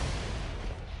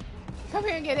 Come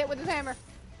here and get hit with this hammer.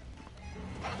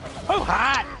 Oh,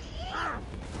 hot!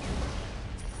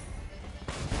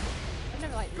 I've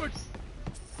never liked Good.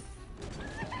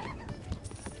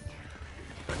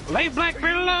 Lay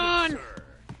Blackbeard alone!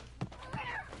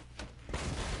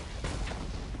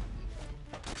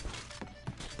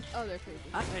 Oh, they're creepy.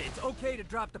 Hey, it's okay to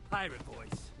drop the pirate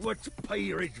voice. What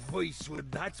pirate voice would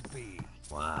that be?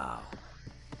 Wow.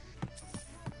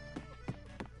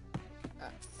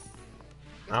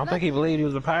 I don't think he believed he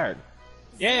was a pirate.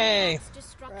 Yay! Zerg's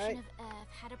destruction of Earth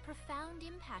had a profound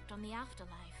impact on the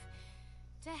afterlife.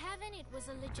 To heaven, it was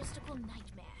a logistical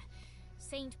nightmare.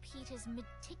 St. Peter's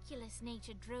meticulous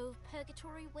nature drove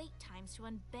purgatory wait times to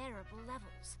unbearable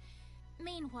levels.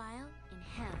 Meanwhile, in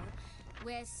hell,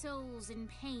 where souls in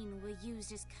pain were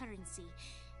used as currency,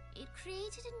 it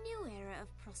created a new era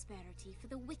of prosperity for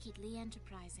the wickedly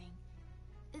enterprising.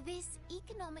 This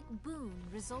economic boon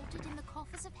resulted in the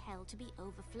coffers of hell to be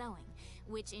overflowing,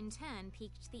 which in turn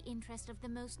piqued the interest of the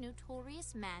most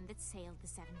notorious man that sailed the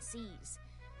seven seas.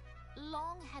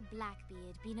 Long had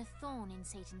Blackbeard been a thorn in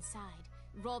Satan's side,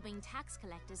 robbing tax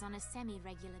collectors on a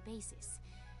semi-regular basis.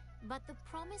 But the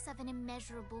promise of an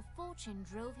immeasurable fortune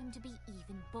drove him to be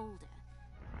even bolder.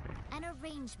 An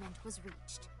arrangement was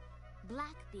reached.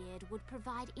 Blackbeard would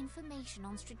provide information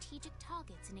on strategic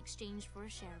targets in exchange for a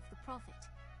share of the profit.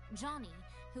 Johnny,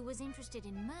 who was interested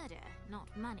in murder, not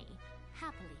money,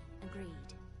 happily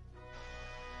agreed.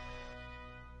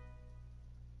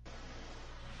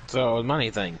 So, a money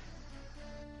thing.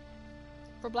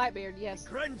 For Blackbeard, yes.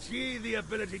 Grant ye the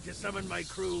ability to summon my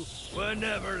crew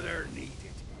whenever they're needed.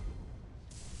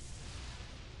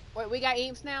 Wait, we got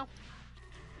imps now?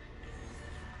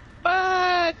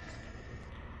 But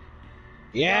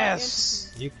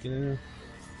yes, you can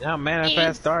now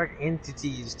manifest dark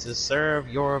entities to serve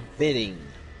your bidding.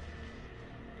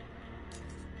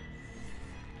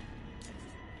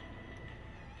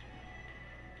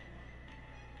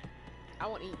 I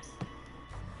want imps.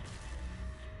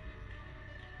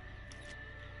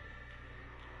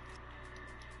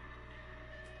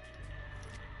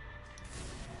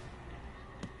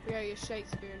 We gotta get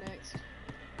Shakespeare next.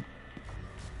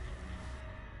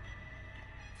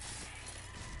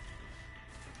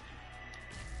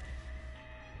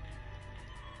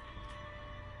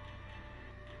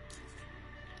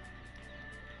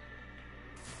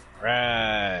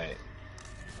 Right.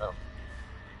 Oh.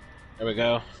 There we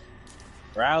go.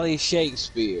 Rally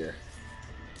Shakespeare.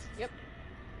 Yep.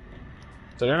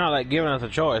 So they're not like giving us a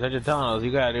choice, they're just telling us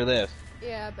you gotta do this.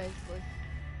 Yeah, basically.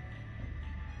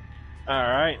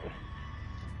 Alright.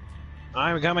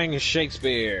 I'm becoming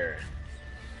Shakespeare.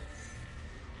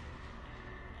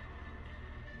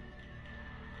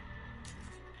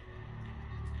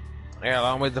 Yeah,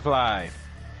 long ways to fly.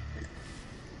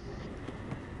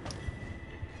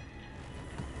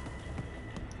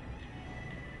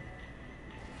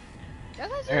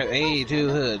 There's 82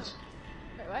 hoods.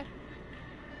 Wait, what?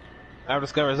 I've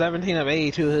discovered 17 of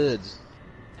 82 hoods.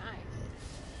 Nice.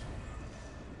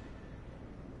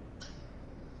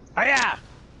 Hiya!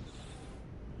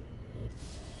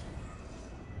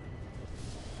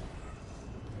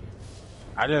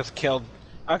 I just killed.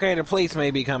 Okay, the police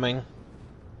may be coming.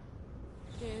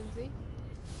 Kenzie.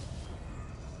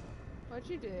 What'd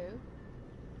you do?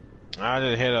 I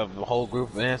just hit a whole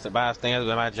group of innocent bystanders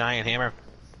with my giant hammer.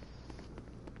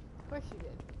 Of course you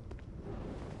did.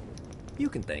 You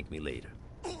can thank me later.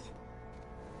 I'm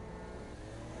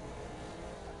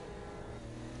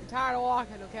tired of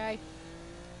walking, okay?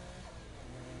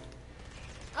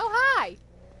 Oh, hi!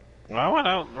 I went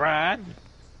out and ride.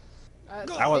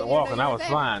 I wasn't walking, I was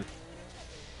flying.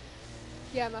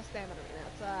 Yeah, my stamina ran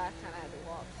out, so I kind of had to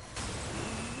walk.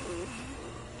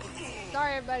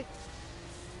 Sorry, everybody.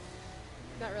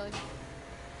 Not really.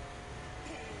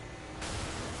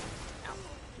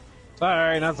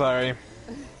 Sorry, not sorry.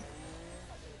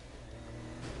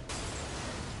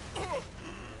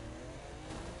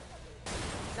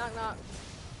 Knock, knock.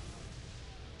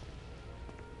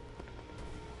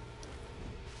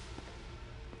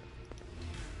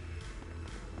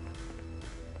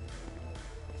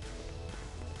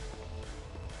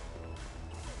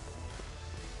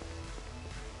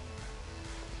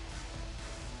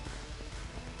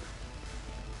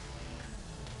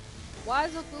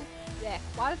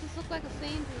 Why does this look like a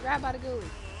scene from Grabbed by the Ghoulies?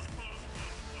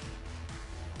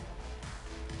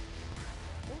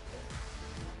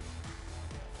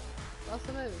 What's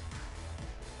the move?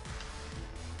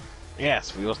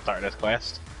 Yes, we will start this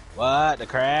quest. What the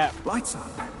crap? Lights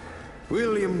up.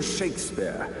 William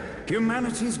Shakespeare,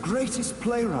 humanity's greatest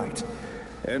playwright,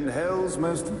 and hell's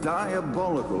most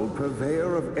diabolical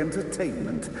purveyor of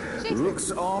entertainment, looks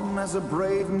on as a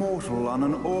brave mortal on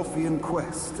an Orphean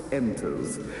quest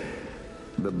enters.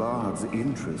 The bard's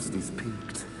interest is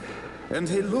piqued, and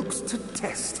he looks to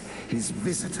test his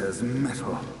visitor's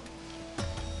mettle.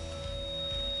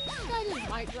 I just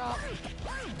mic drop.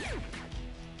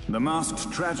 The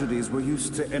masked tragedies were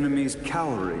used to enemies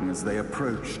cowering as they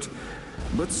approached.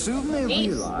 But soon they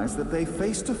realized that they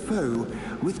faced a foe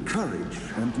with courage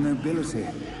and nobility.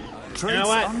 Traits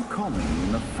uncommon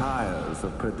in the fires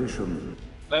of perdition.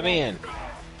 Let me in.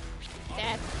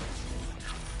 Dad.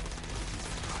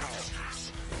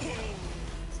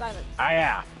 Silence. Ah,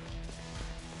 yeah.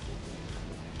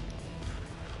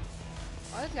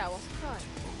 Oh, this guy wants to fight.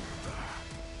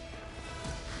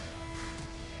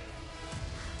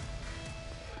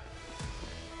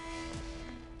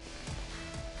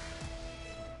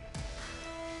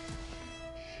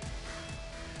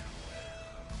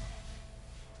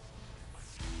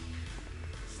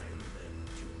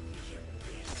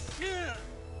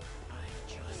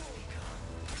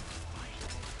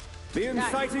 The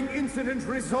inciting incident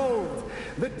resolved.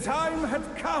 The time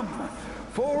had come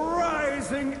for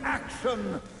rising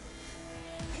action.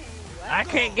 I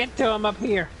can't get to him up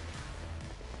here.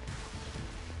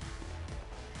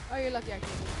 Oh, you're lucky I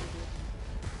can't.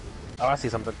 Oh, I see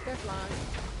something. They're flying.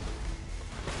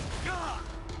 Oh,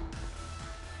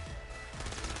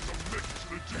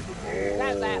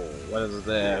 what is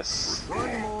this?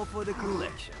 One more for the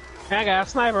collection. I got a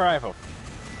sniper rifle.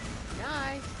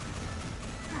 Nice.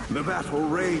 The battle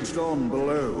raged on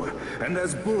below, and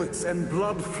as bullets and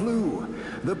blood flew,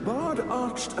 the bard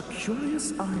arched a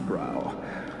curious eyebrow.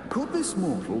 Could this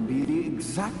mortal be the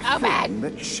exact thing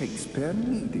that Shakespeare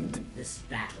needed? This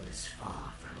battle is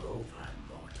far from over,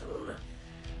 mortal.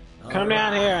 Come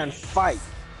down here and fight,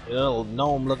 you little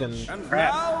gnome-looking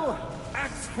crap. Now,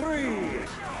 Act 3!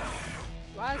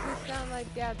 Why does this sound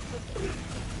like Dad's sister?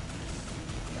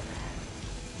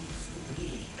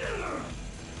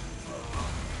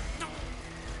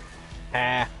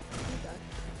 Ah.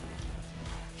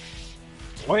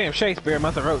 William Shakespeare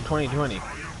must have wrote 2020.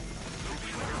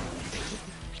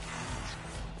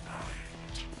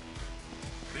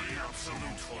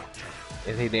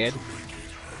 Is he dead?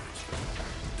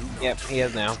 Yep, he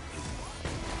is now.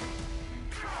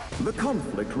 The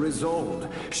conflict resolved.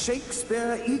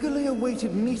 Shakespeare eagerly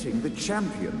awaited meeting the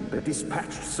champion that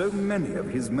dispatched so many of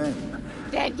his men.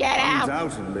 Then get out!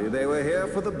 Undoubtedly, they were here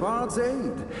for the bard's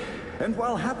aid. And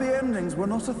while happy endings were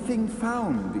not a thing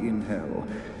found in hell,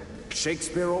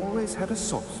 Shakespeare always had a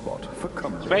soft spot for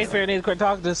comedy. Shakespeare needs to quit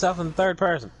talking to himself in the third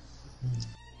person.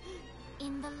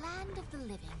 In the land of the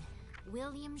living,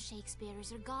 William Shakespeare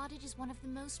is regarded as one of the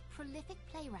most prolific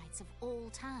playwrights of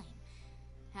all time.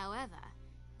 However,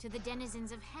 to the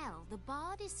denizens of hell, the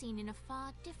bard is seen in a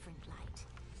far different light.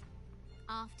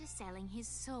 After selling his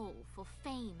soul for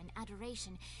fame and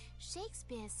adoration,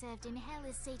 Shakespeare served in hell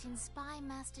as Satan's spy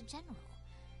master general.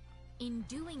 In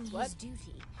doing his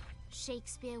duty,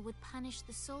 Shakespeare would punish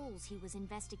the souls he was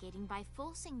investigating by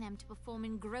forcing them to perform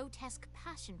in grotesque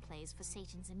passion plays for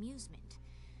Satan's amusement.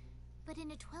 But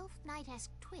in a Twelfth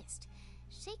Night-esque twist,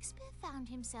 Shakespeare found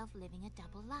himself living a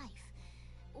double life.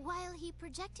 While he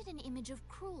projected an image of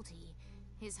cruelty,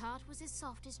 his heart was as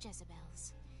soft as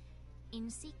Jezebel's. In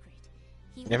secret,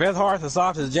 he If his heart's as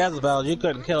soft as Jezebel, you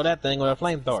couldn't kill that thing with a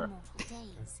flamethrower.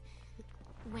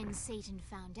 When Satan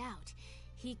found out,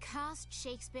 he cast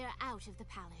Shakespeare out of the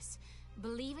palace,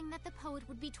 believing that the poet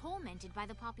would be tormented by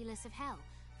the populace of hell,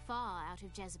 far out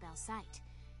of Jezebel's sight.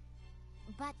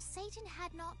 But Satan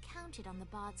had not counted on the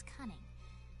bard's cunning.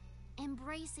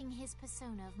 Embracing his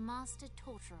persona of master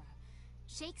torturer,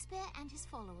 Shakespeare and his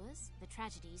followers, the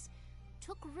tragedies,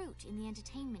 took root in the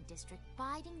entertainment district,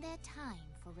 biding their time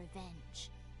for revenge.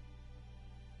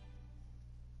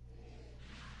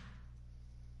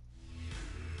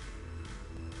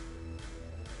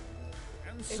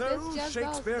 And so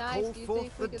Shakespeare called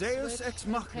forth the Deus Ex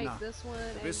Machina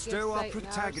to bestow our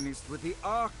protagonist with the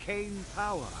arcane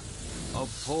power of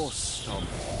Force Stomp.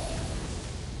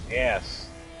 Yes.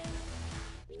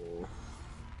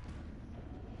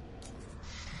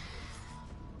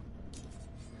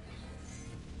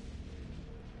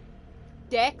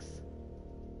 Dex.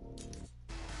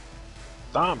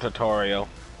 Stomp tutorial.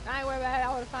 I ain't worried about it. I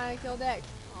want to finally kill Dex.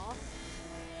 Aw.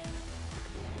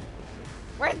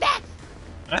 Where's Dex?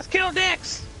 Let's kill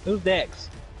Dex. Who's Dex?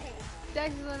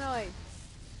 Dex is annoying.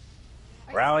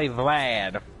 Rally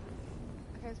Vlad.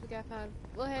 Okay, so we gotta find.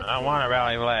 We'll head. I want to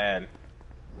rally Vlad.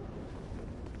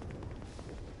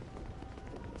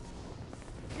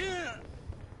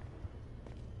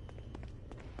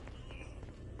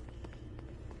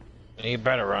 You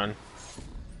better run.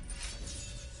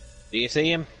 Do you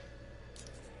see him?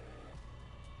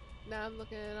 Now I'm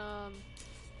looking at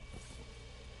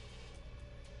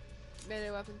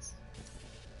melee weapons.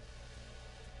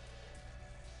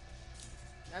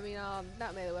 I mean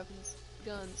not melee weapons,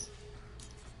 guns.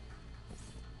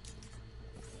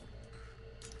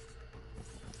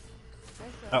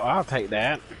 Okay, so Oh, I'll take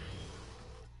that.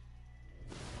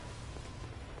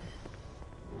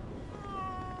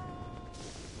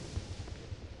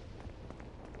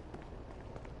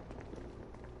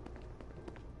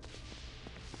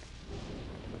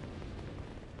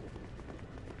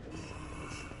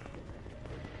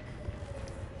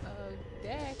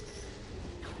 Dex.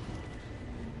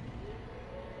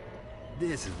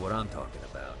 This is what I'm talking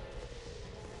about.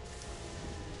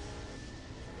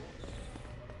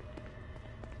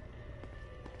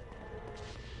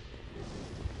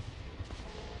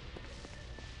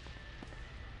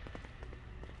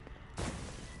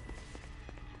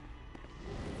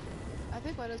 I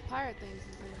think one of those pirate things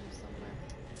is in here somewhere.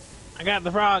 I got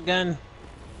the frog gun.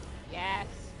 Yes.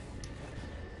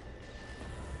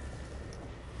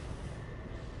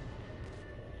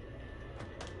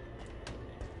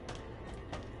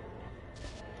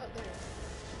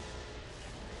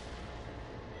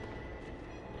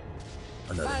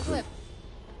 Another Fine, clue. clip.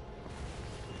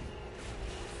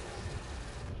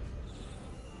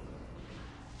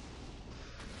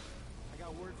 I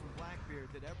got word from Blackbeard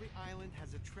that every island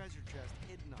has a treasure chest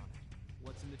hidden on it.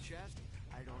 What's in the chest?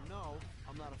 I don't know.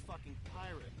 I'm not a fucking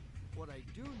pirate. What I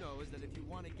do know is that if you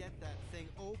want to get that thing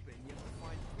open, you have to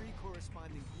find 3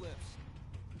 corresponding glyphs.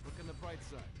 Look on the bright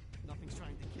side. Nothing's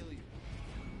trying to kill you.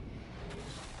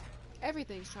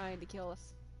 Everything's trying to kill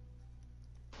us.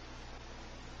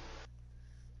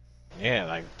 Yeah,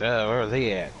 like, duh, where was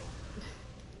he at?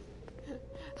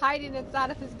 Hiding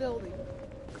inside of his building.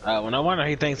 Well, no wonder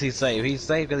he thinks he's safe. He's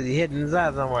safe because he's hidden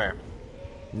inside somewhere.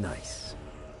 Nice.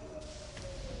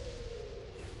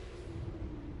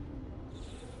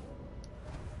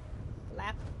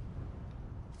 Lap.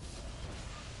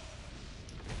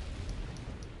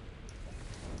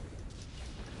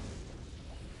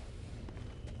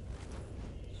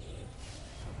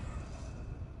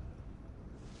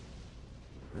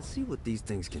 Let's see what these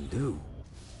things can do.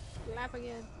 Lap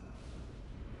again.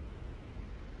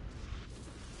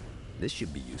 This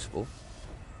should be useful.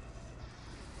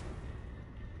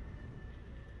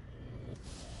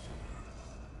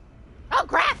 Oh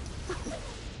crap!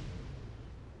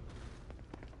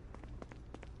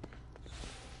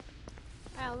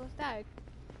 I almost died.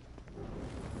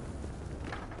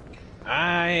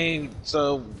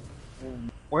 So,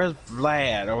 where's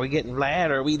Vlad? Are we getting Vlad,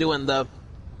 or are we doing the,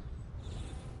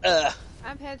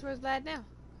 I'm headed towards Vlad now.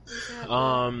 You can have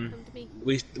come to me.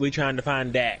 we trying to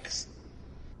find Dax.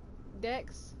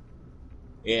 Dex.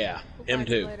 Yeah, We'll him find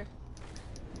you too. later.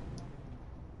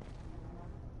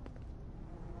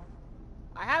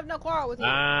 I have no quarrel with you.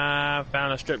 I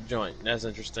found a strip joint. That's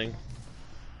interesting.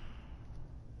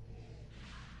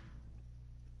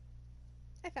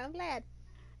 I found Vlad.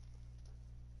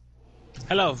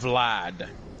 Hello, Vlad.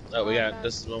 Oh, we got Vlad.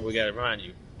 this is what we got to remind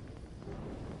you.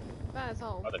 Vlad's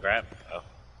home. Oh, the crap. Oh.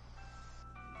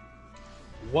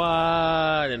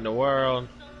 What in the world?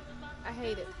 I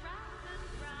hate it.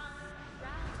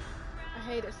 I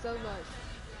hate it so much.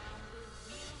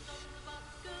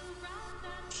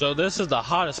 So this is the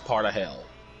hottest part of hell.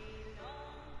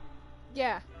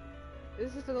 Yeah.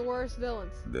 This is for the worst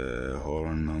villains. The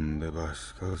horn on the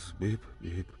bus goes beep,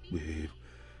 beep, beep,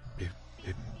 beep,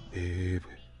 beep, beep,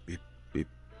 beep, beep,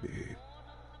 beep.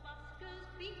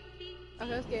 Okay,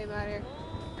 let's get him out of here.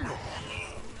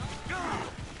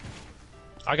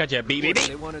 I got you, beep, beep, If beep.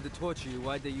 they wanted to torture you,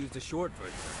 why'd they use the short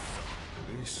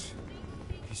version? This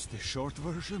is the short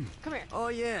version. Come here. Oh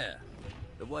yeah.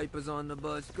 The wipers on the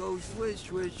bus go swish,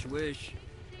 swish, swish.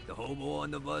 The hobo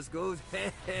on the bus goes heh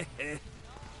heh heh.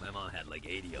 My mom had like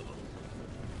 80 of them.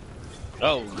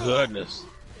 Oh goodness!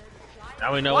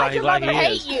 Now we know Why why he your like mother he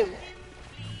hate is. you?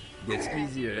 Gets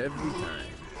easier every time.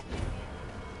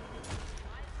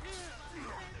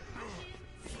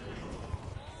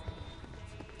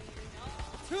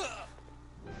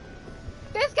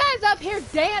 This guy's up here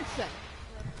dancing.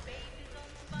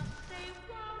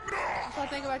 That's what I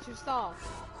think about your stall.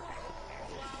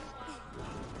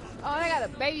 Oh, they got a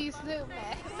baby Snoop.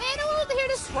 Man, who wants to hear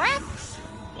this crap?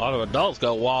 A lot of adults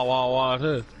go wah wah wah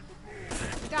too.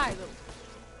 Guys,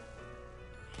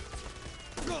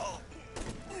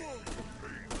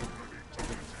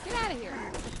 get out of here.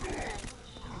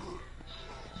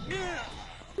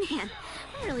 Man,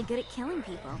 I'm really good at killing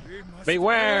people.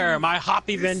 Beware, my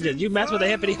hoppy vengeance! You mess with the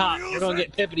hippity hop, you're gonna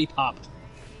get pippity popped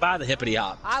by the hippity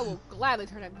hop. I will gladly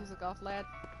turn that music off, lad.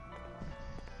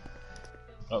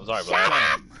 Oh, sorry, Shut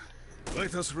up!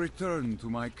 Let us return to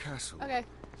my castle. Okay.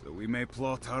 So we may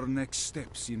plot our next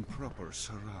steps in proper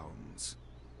surrounds.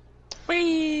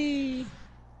 Whee!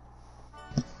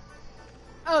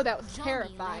 Oh, that was Johnny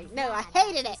terrifying. led No, I Vlad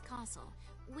hated to it. his castle,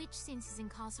 which since his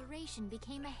incarceration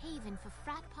became a haven for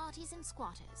frat parties and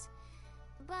squatters.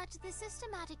 But the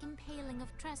systematic impaling of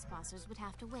trespassers would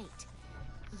have to wait.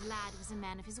 Vlad was a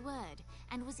man of his word,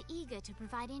 and was eager to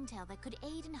provide intel that could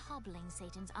aid in hobbling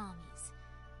Satan's armies.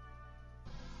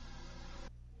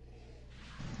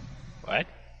 What?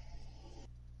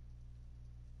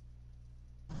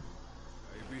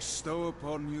 I bestow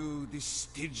upon you the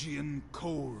Stygian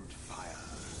cold fire.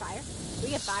 Fire? We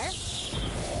get fire?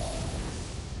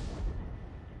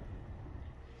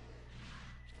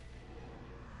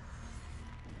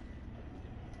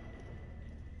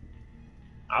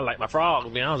 I like my frog, to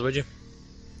be honest with you.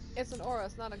 It's an aura.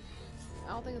 It's not a.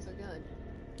 I don't think it's a gun.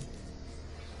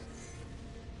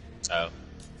 Oh.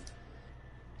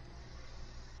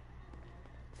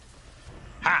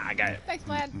 Ha! I got it. Thanks,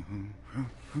 Vlad.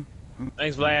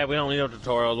 Thanks, Vlad. We don't need no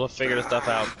tutorials. We'll figure this stuff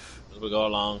out as we go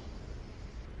along.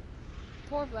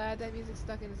 Poor Vlad. That music's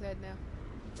stuck in his head now.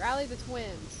 Rally the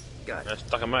twins. That's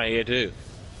stuck in my head too.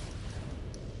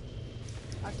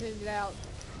 I tuned it out.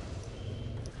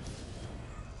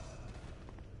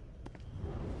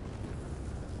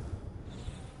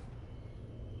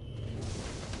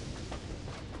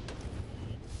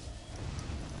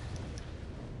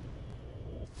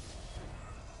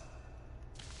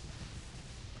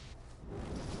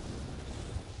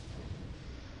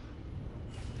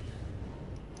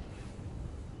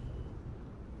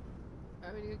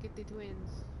 I'm gonna go get the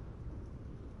twins.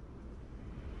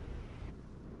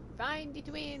 Find the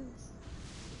twins.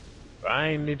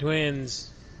 Find the twins.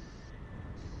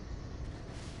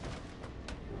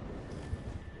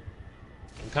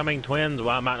 I'm coming, twins. Well,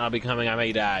 I might not be coming. I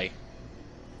may die.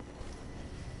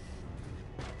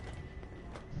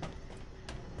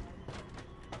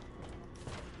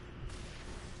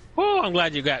 Whoa, I'm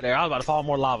glad you got there. I was about to fall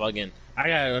more lava again. I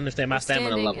gotta understand my stamina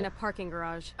Standing level. in a parking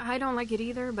garage. I don't like it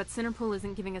either, but Centerpool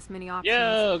isn't giving us many options.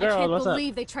 Yo, girl, I can't what's up?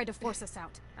 believe they tried to force us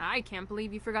out. I can't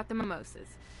believe you forgot the mimosas.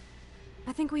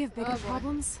 I think we have bigger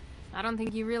problems. I don't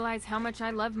think you realize how much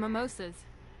I love mimosas.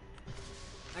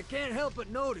 I can't help but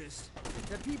notice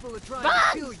that people are trying Run!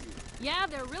 to kill you. Yeah,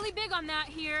 they're really big on that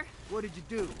here. What did you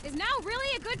do? Is now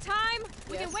really a good time?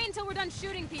 We Yes. can wait until we're done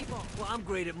shooting people. Well, I'm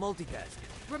great at multitasking.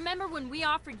 Remember when we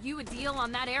offered you a deal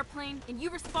on that airplane and you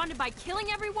responded by killing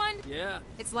everyone? Yeah.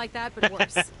 It's like that, but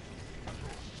worse.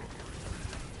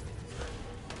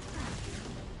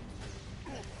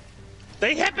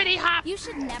 They hippity hop! You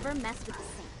should never mess with the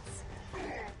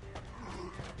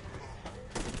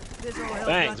Saints.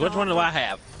 Thanks. Which one do I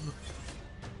have?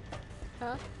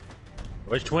 Huh?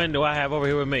 Which twin do I have over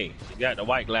here with me? She got the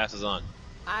white glasses on.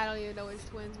 I don't even know which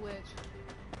twin's which.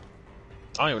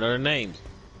 I don't even know their names.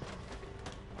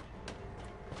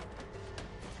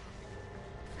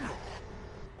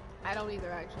 I don't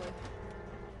either, actually.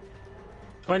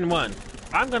 Twin one.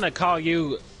 I'm gonna call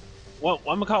you. Well,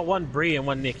 I'm gonna call one Bree and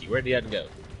one Nikki. Where'd the other go?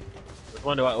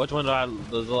 Which one do I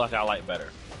look like I like better?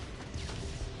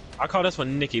 I call this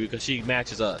one Nikki because she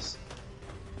matches us.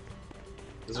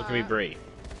 This one can be Bree.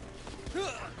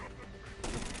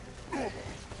 I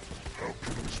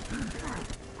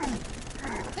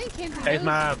think Kenzie Hey, it's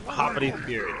my knows one hoppity of them.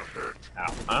 fury. Ow,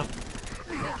 huh? I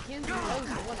think Kenzie knows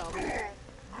one of them.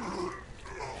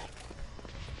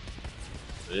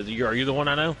 Are you the one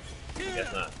I know?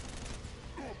 Guess not.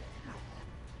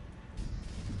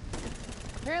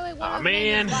 Apparently one Aw, of them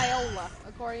name is man. Viola,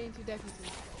 according to Dickinson.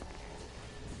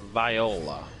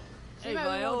 Viola. Hey,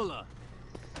 Viola.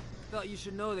 Thought you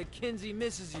should know that Kinsey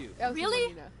misses you.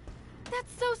 Really?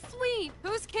 That's so sweet.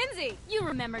 Who's Kinsey? You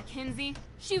remember Kinsey?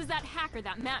 She was that hacker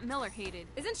that Matt Miller hated.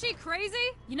 Isn't she crazy?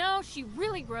 You know, she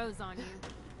really grows on you.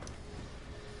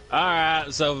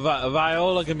 Alright, so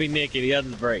Viola can be Nikki, the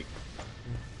other's break.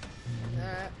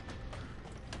 Alright.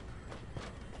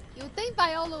 You would think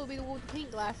Viola would be the one with the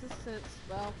pink glasses since,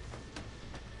 well,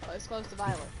 it's close to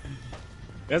Violet.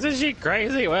 Isn't she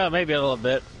crazy? Well, maybe a little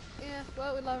bit. Yeah,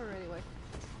 well, we love her anyway.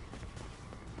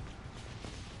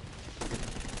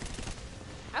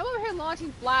 I'm over here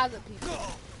launching flies at people.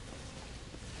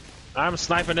 I'm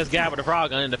sniping this guy with a frog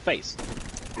gun in the face.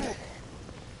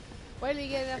 Wait till you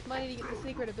get enough money to get the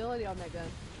secret ability on that gun.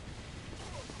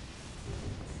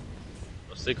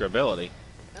 A secret ability?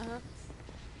 Uh-huh.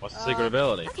 What's the secret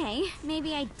ability? Okay,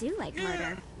 maybe I do like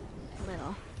murder. A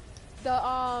little.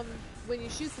 The, when you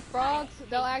shoot the frogs,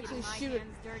 they'll actually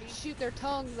shoot their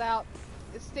tongues out,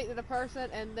 stick to the person,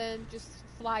 and then just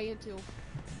fly into them.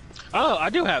 Oh, I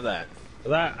do have that.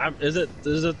 Is it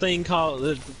there's a thing called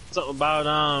something about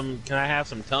can I have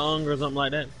some tongue or something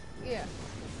like that? Yeah.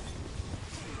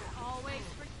 Always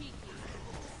for Kiki.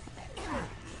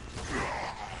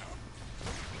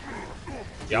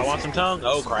 Y'all want some tongue?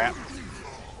 Oh crap.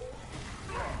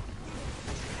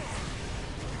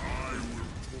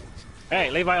 Hey,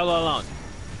 leave Viola alone.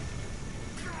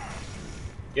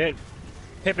 Get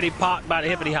hippity pop by the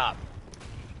hippity hop.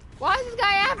 Why is this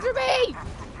guy after me?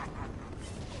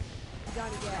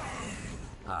 Johnny Gat.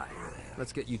 Alright,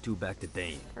 let's get you two back to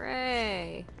Dane.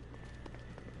 Hooray.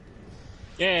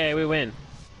 Yay, we win.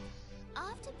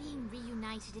 After being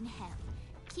reunited in hell,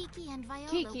 Kiki and Viola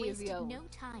Kiki is wasted the no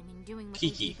time in doing what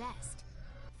Kiki. they do best.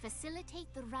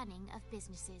 Facilitate the running of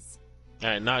businesses.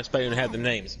 Alright, not expecting to have the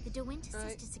names. The De Winter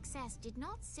sisters' success did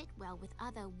not sit well with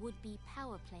other would-be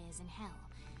power players in hell.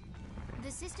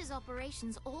 The sisters'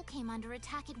 operations all came under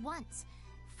attack at once,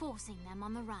 forcing them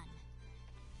on the run.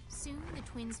 Soon the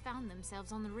twins found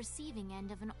themselves on the receiving end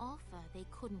of an offer they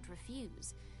couldn't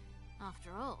refuse.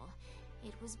 After all,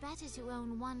 it was better to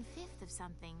own 1/5 of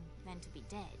something than to be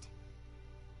dead.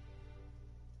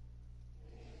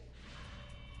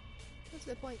 That's a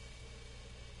good point.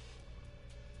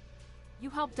 You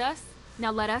helped us,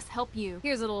 now let us help you.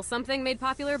 Here's a little something made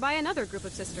popular by another group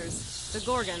of sisters, the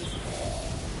Gorgons.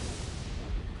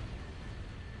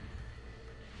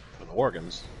 The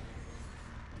organs.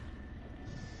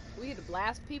 We need to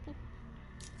blast people?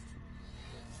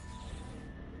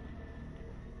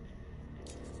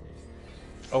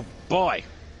 Oh boy.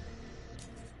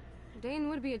 Dane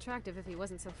would be attractive if he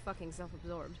wasn't so fucking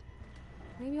self-absorbed.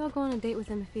 Maybe I'll go on a date with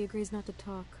him if he agrees not to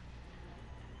talk.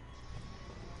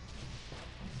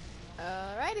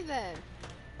 Alrighty then.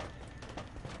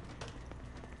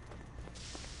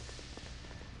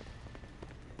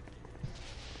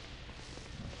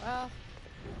 Well,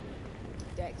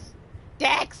 Dex.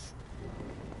 Dex!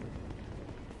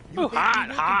 Oh, hot.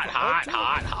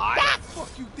 What the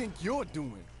fuck you think you're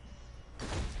doing?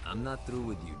 I'm not through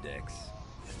with you, Dex.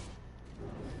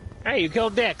 Hey, you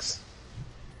killed Dex.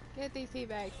 Get these tea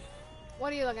bags.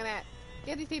 What are you looking at?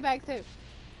 Get these tea bags too.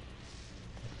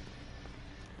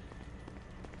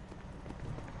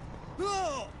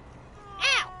 I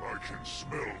can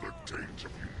smell the taint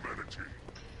of humanity.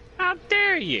 How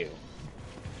dare you?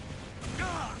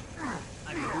 I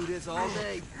can do this all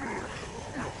day.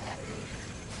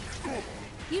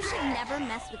 You should never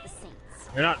mess with the Saints.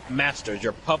 You're not masters,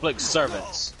 you're public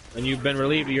servants. And you've been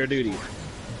relieved of your duties.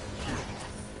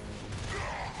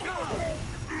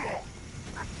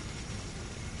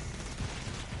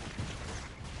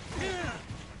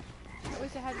 I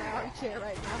wish I had my armchair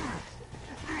right now.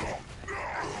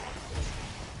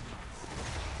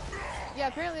 Yeah,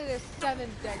 apparently there's 7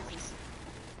 Dexes.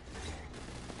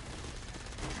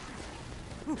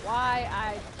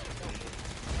 Why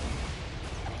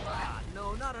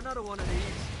No, not another one of these.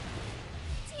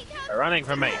 They're running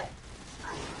from me.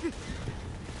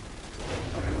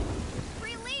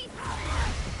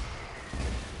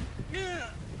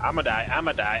 I'ma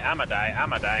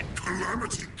die.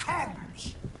 Calamity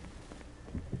comes!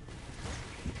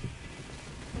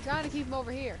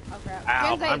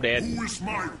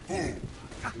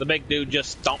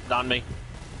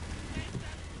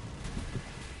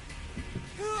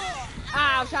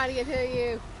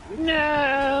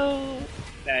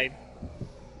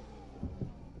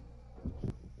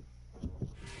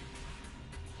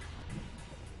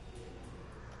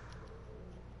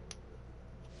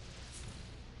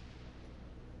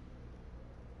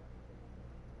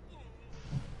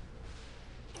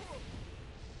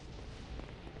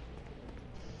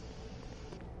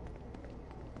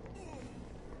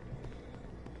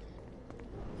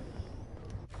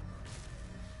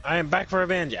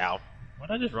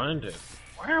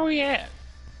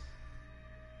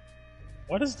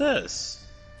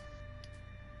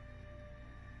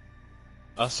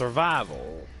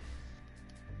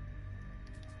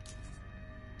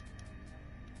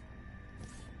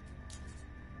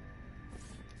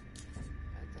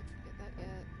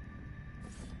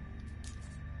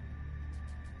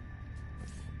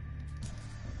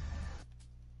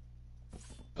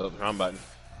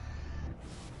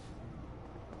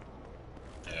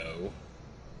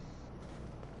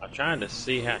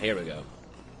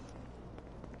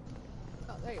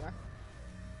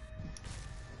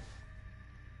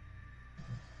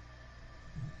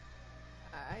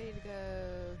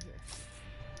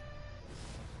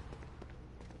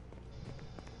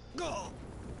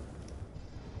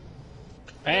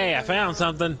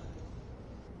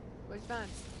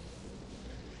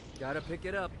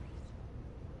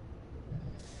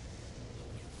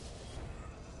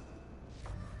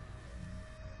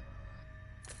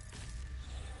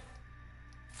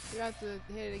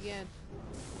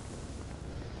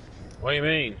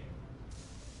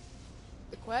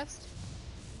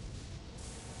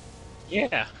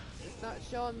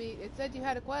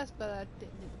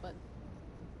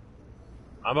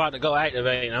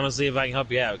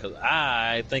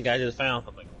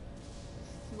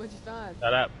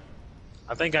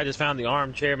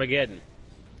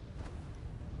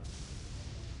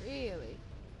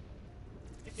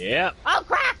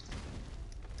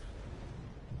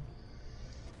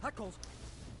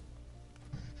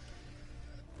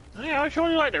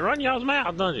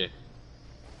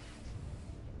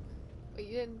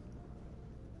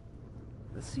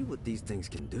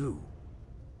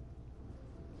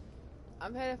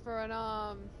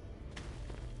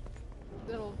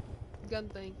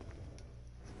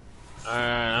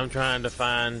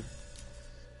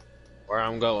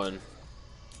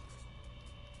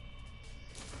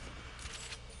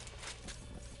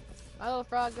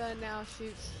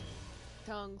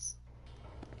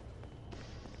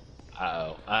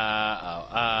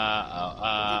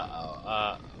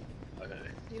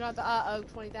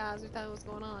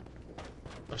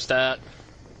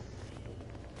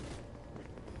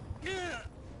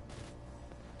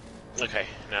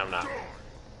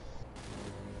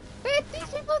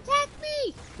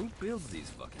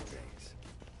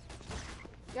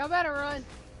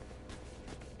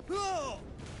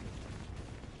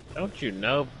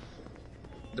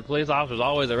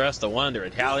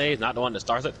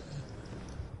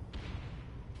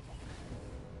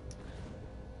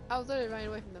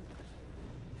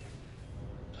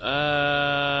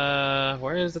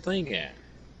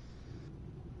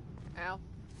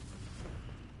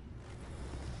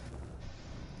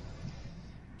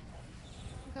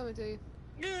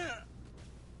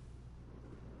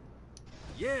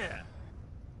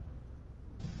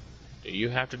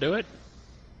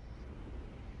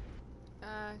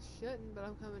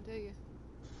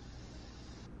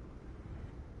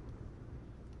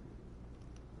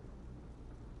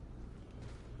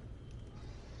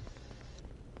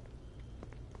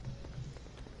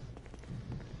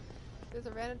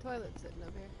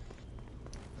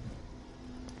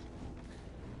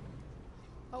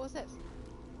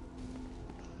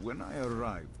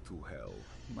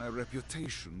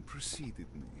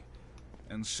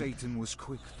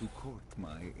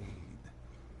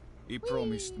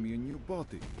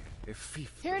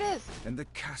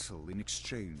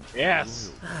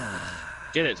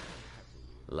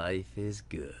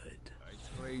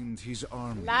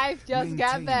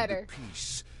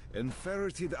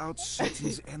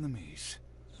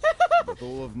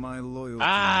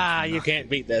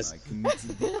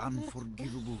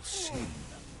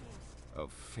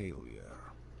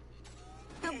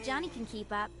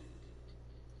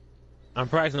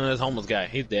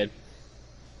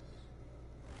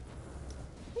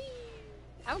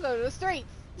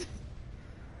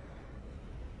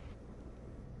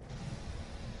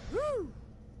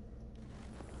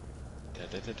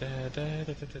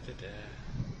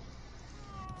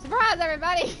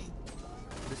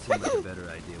 This seems like a better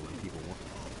idea when people want.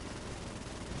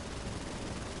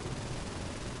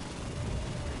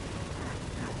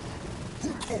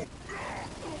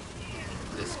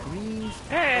 The screens.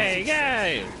 Hey,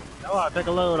 guys! Oh, I'll take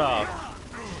a load off.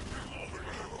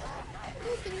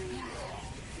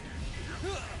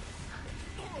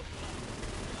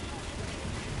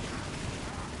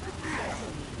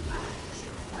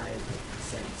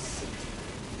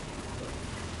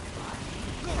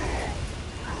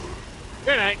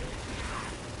 Good night.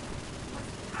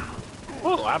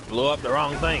 Oh, I blew up the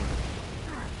wrong thing.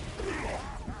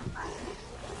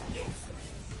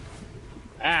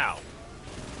 Ow.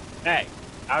 Hey,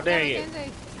 how dare you?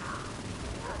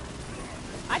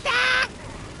 Attack!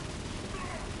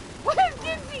 What is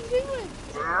Kinsey doing?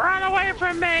 Run away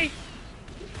from me!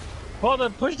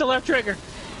 Push the left trigger.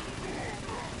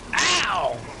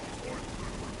 Ow!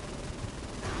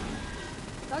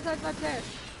 Don't touch my chair.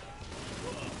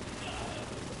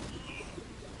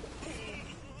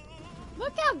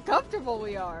 Look how comfortable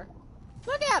we are.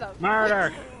 Look at him.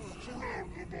 Murder.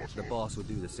 The boss would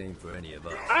do the same for any of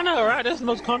us. I know, right? That's the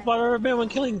most comfortable I've ever been when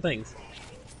killing things.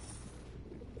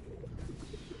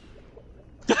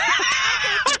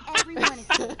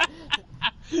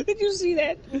 Did you see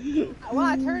that? Well,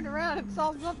 I turned around and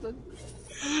saw something.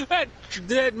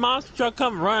 That monster truck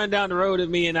come running down the road at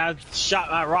me, and I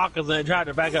shot my rockets and tried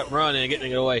to back up running and get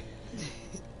it away.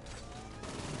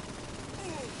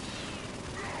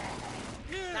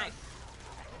 Nice.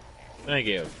 Thank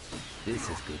you. This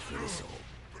is good for the soul.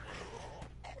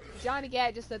 Johnny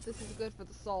Gat just said this is good for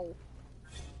the soul.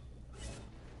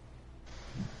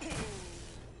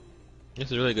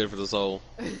 This is really good for the soul.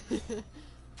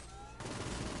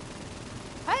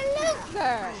 Hello,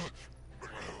 sir.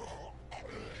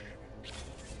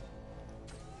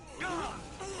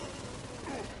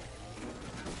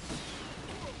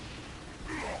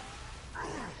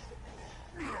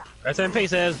 SMP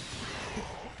says.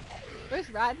 We're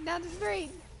just riding down the street.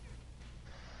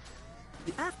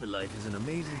 The afterlife is an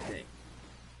amazing thing.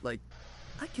 Like,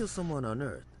 I kill someone on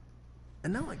Earth,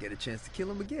 and now I get a chance to kill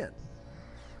him again.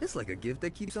 It's like a gift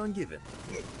that keeps on giving.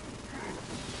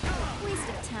 Waste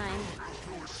of time.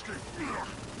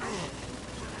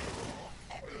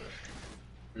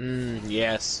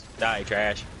 Yes. Die,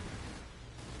 trash.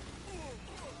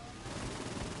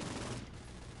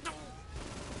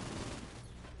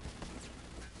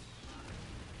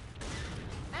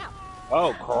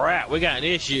 Oh crap, we got an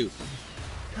issue.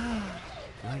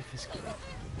 Life is good.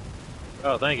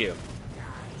 Oh, thank you.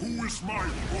 Who is my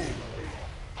foe?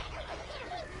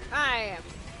 I am.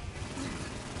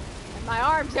 And my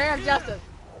armchair of justice.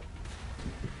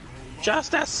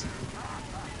 Justice!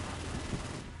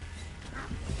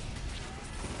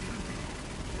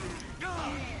 Ooh,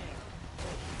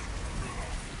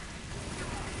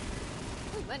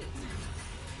 money.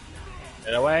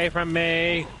 Get away from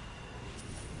me!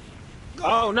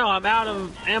 Oh no, I'm out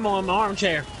of ammo in my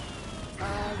armchair. No.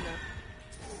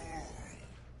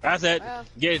 That's it. Well,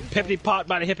 Get pippity pot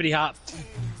by the hippity hop.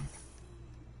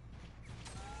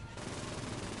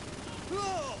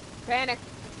 Panic.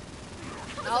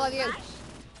 All of you.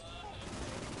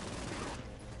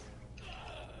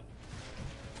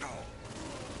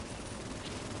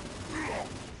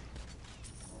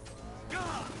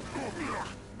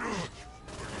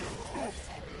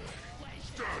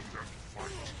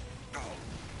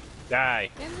 Die.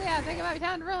 Kinsey, I think it might be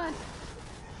time to run.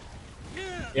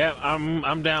 Yep,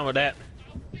 I'm down with that.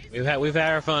 We've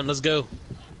had our fun. Let's go.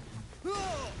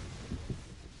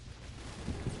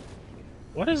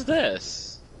 What is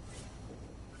this?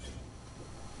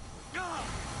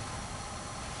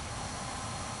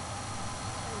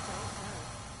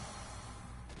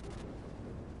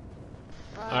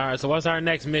 All right. So what's our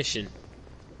next mission?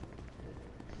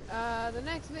 The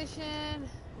next mission.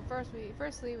 Well,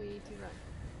 firstly we need to run.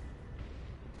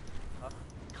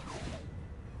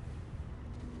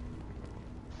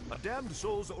 A damned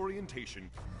soul's orientation.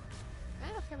 I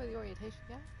don't care about the orientation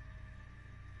guy.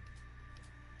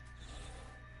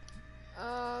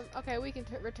 Okay, we can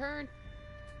return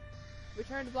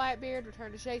to Blackbeard,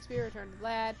 return to Shakespeare, return to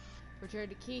Vlad, return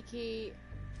to Kiki,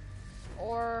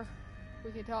 or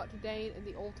we can talk to Dane in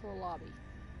the Ultor lobby.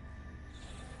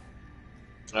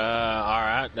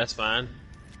 Alright, that's fine.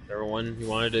 Whichever one you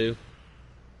want to do.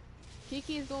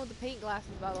 Kiki is the one with the pink glasses,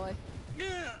 by the way.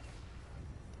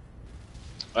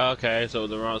 Okay, so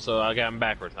I got them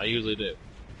backwards. I usually do.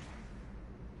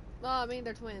 Well, I mean,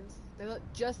 they're twins. They look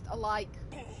just alike.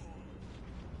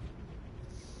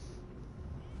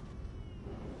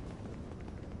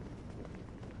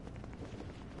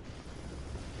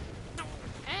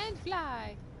 And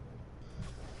fly.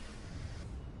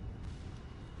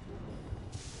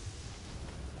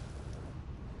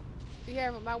 Be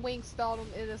careful, my wings stalled him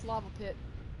in this lava pit.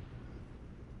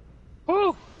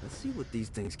 Woo! Let's see what these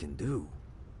things can do.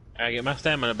 I get my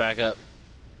stamina back up.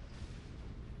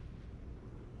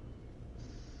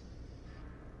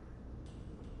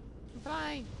 I'm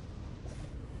flying.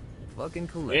 Fucking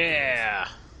collect. Yeah!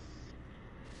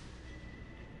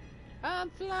 I'm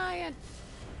flying.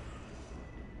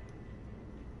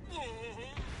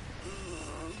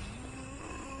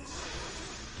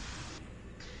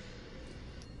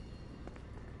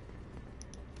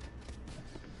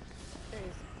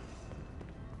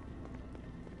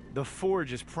 The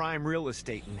Forge is prime real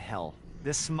estate in hell.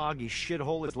 This smoggy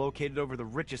shithole is located over the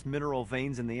richest mineral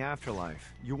veins in the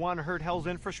afterlife. You want to hurt Hell's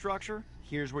infrastructure?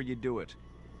 Here's where you do it.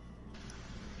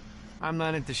 I'm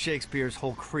not into Shakespeare's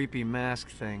whole creepy mask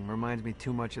thing. Reminds me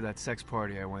too much of that sex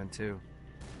party I went to.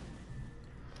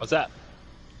 What's that?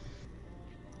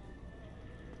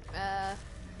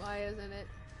 Why isn't it?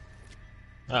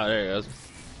 Oh, there it goes.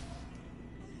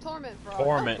 Torment fraud.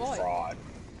 Torment oh, fraud.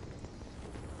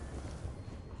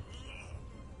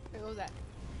 What was that?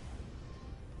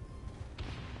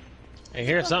 Hey,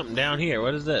 here's something down here.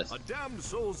 What is this? A Damned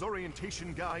Souls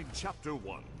Orientation Guide, Chapter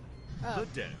 1. Oh. The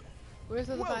Damned. We're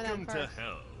supposed to find out Welcome to first.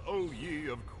 hell, O ye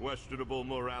of questionable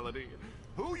morality.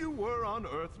 Who you were on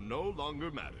Earth no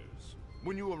longer matters.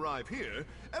 When you arrive here,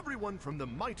 everyone from the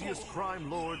mightiest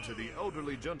crime lord to the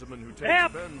elderly gentleman who takes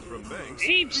Yep. pens from banks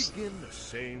Eeps. begin the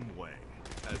same way.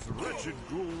 As wretched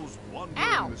ghouls wander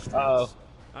Ow. in the streets. Uh-oh.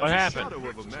 As What a happened? shadow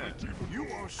of a man, you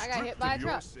are I got hit stripped by a of your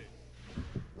truck. sin.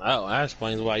 Oh, that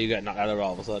explains why you got knocked out of it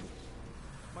all of a sudden.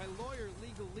 My lawyer,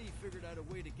 Legal Lee, figured out a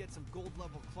way to get some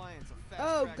gold-level clients a fast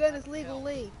Oh track goodness, out of Legal hell.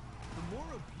 Lee. The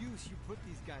more abuse you put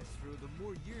these guys through, the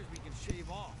more years we can shave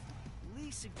off.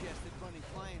 Lee suggested running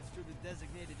clients through the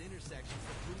designated intersections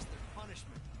to boost their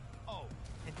punishment. Oh,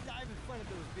 and dive in front of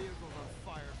those vehicles on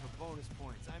fire for bonus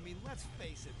points. I mean, let's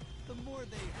face it, the more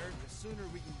they hurt, the sooner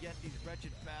we can get these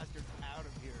wretched bastards out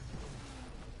of here.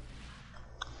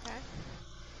 Okay.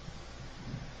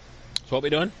 So what we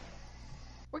doing?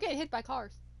 We're getting hit by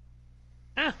cars.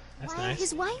 Ah, that's While nice.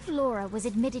 his wife Laura was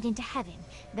admitted into heaven,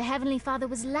 the Heavenly Father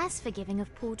was less forgiving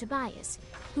of poor Tobias,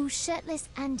 whose shirtless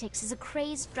antics as a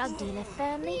crazed drug dealer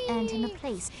firmly earned him a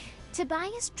place.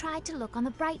 Tobias tried to look on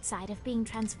the bright side of being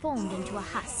transformed into a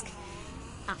husk.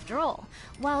 After all,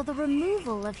 while the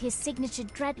removal of his signature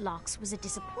dreadlocks was a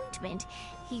disappointment,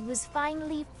 he was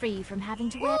finally free from having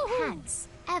to wear pants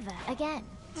ever again.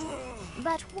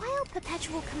 But while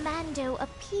Perpetual Commando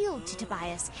appealed to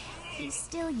Tobias, he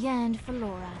still yearned for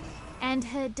Laura and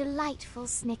her delightful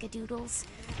snickerdoodles.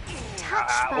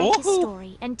 Touched by his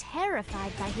story and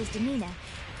terrified by his demeanor,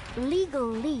 Legal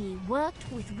Lee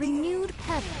worked with renewed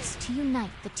purpose to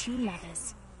unite the two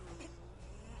lovers.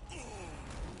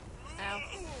 Ow.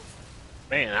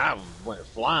 Man, I went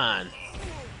flying.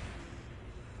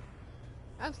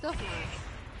 I'm still flying.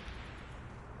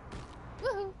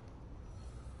 Woohoo!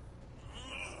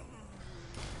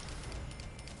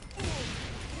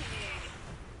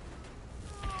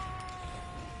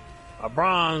 A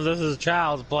bronze, this is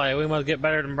child's play. We must get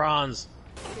better than bronze.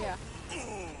 Yeah.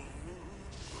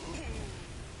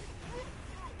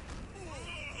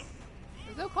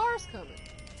 There's no cars coming.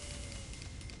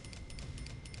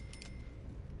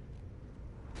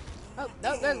 Oh,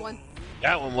 no, there's one.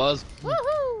 That one was.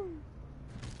 Woohoo!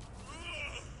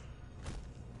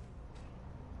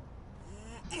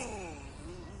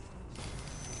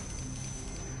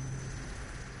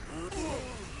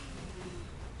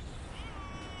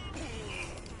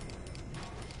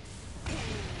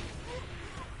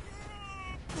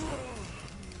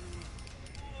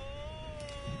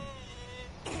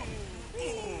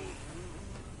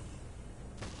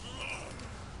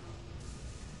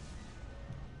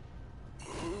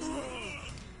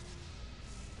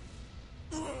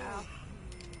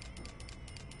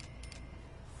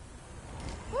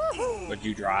 Would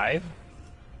you drive?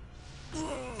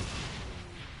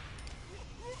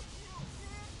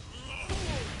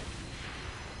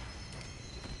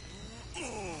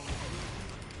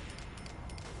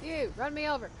 You, run me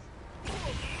over.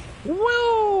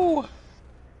 Woo!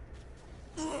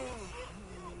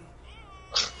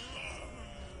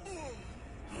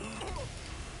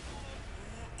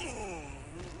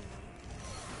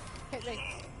 Hit me.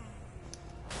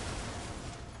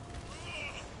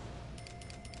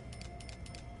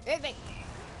 Hit me.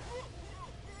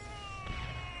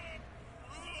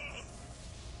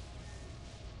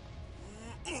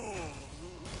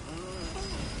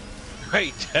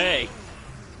 Great day.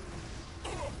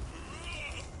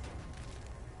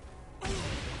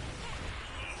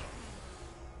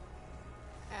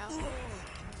 Ow.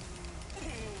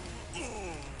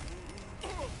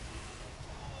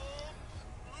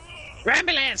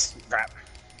 Ambulance! Crap.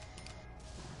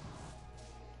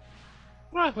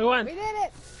 Oh, we won. We did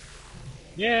it!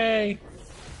 Yay!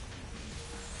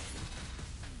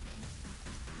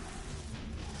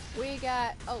 We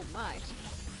got, oh my,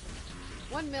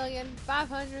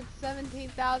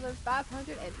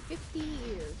 1,517,550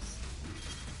 years.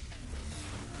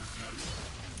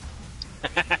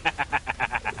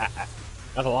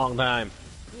 That's a long time.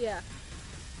 Yeah.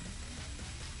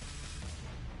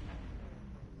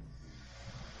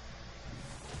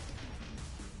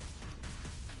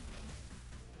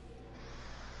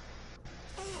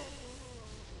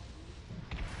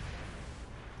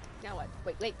 Now what?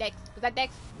 Wait, Dex. Was that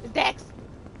Dex? It's Dex!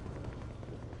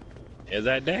 Is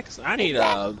that Dex? I need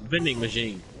a vending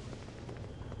machine.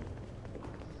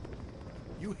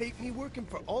 You hate me working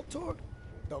for Altor?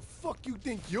 The fuck you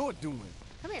think you're doing?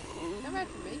 Come here. Don't run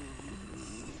from me.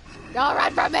 Don't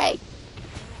run from me!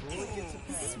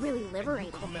 This is really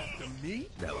liberating. Come after me?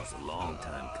 That was a long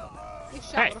time coming. He's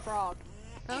shot with a frog.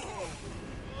 Huh?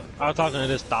 I was talking to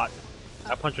this thought.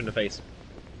 I punched her in the face.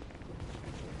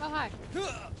 Oh, hi.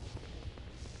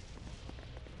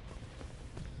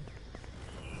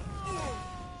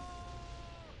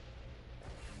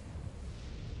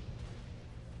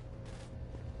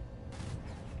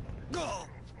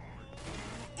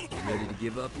 Ready to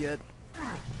give up yet?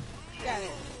 Got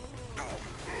it.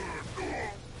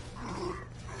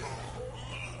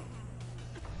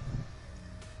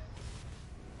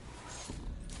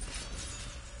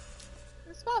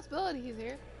 Responsibility, he's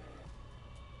here.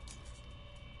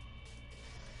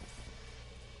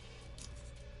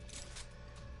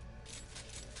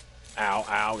 Ow,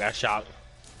 ow, got shot.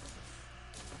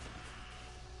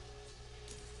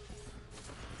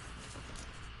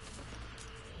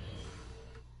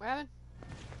 What happened?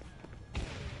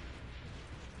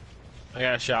 I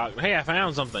got shot. Hey, I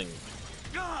found something.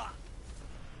 Oh,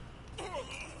 okay.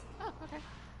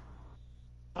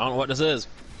 I don't know what this is.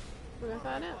 We're gonna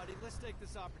find out. Buddy, let's take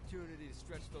this opportunity to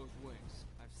stretch those wings.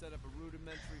 I've set up a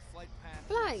rudimentary flight path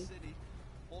Fly. to the city.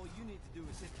 All you need to do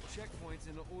is hit the checkpoints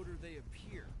in the order they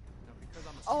appear. Now, because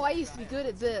I'm a Oh, I smart used to be guy, good I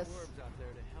at have some this. dwarves out there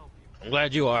to help you. I'm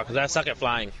glad you are, because I suck at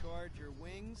flying. Charge your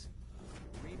wings.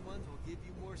 Green ones will give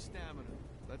you more stamina.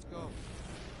 Let's go.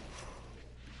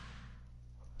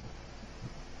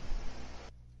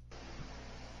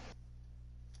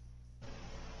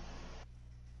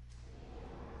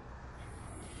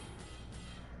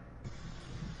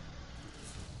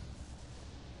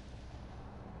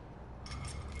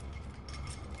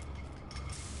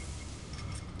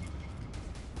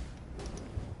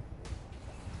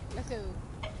 Let's go.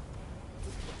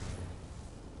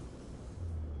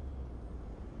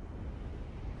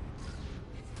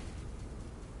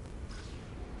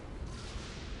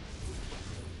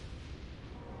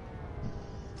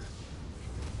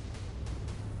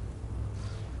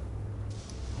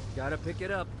 Gotta pick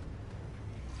it up.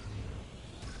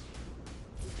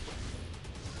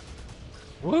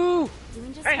 Woo!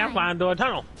 Doing just Hey, I'm fine. flying through a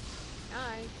tunnel.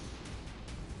 Nice.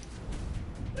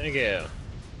 Thank you.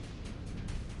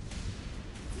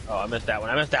 Oh, I missed that one.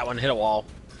 I missed that one. Hit a wall.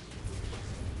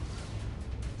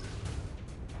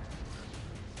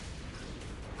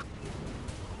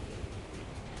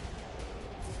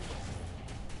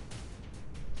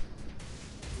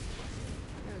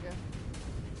 There we go.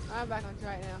 I'm back on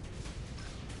track now.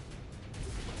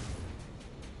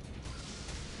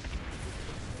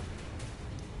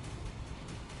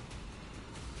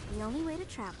 The only way to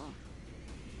travel.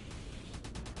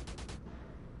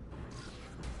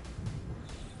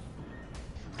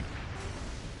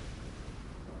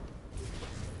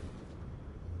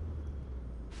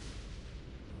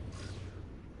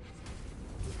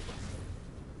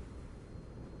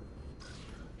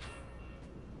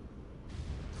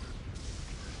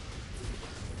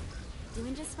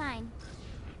 Doing just fine.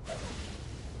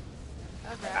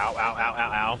 Okay. Ow, ow, ow,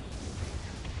 ow, ow.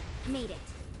 Made it.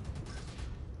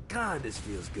 God, this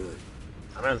feels good.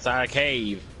 I'm inside a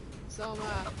cave. So am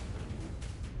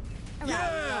I.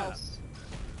 Yeah!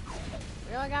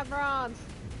 We only got bronze.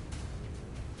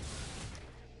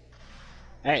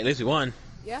 Hey, at least we won.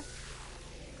 Yeah?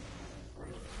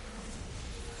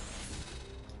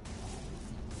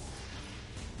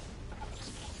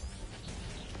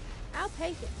 I'll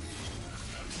take it.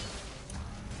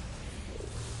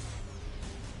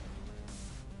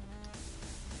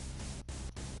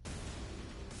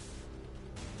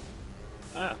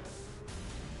 Ah.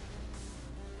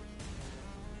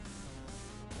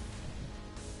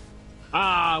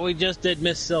 Ah, we just did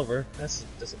Miss Silver. That's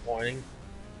disappointing.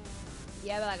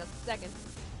 Yeah, but like a second.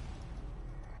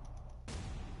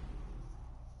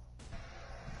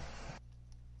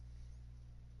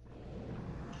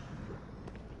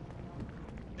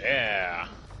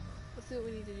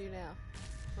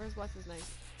 Where's what's his name?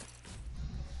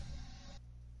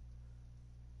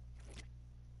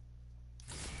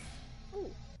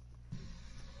 Ooh.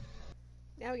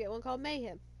 Now we get one called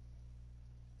Mayhem.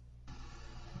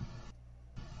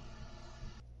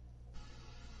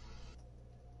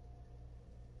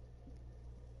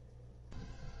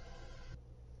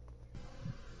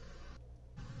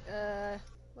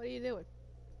 What are you doing?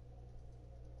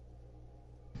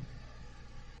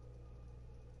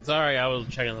 Sorry, I was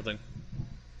checking something.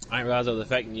 I didn't realize it was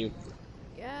affecting you.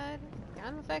 Yeah, it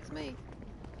kind of affects me.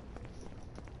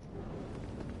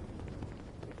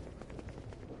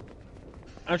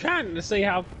 I'm trying to see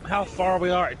how far we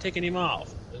are at ticking him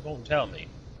off. It won't tell me.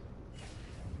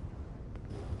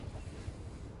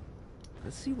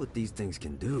 Let's see what these things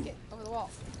can do. Get over the wall.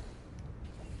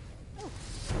 Oh,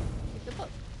 get the book.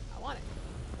 I want it.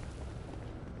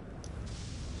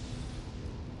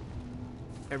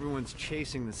 Everyone's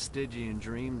chasing the Stygian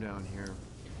dream down here.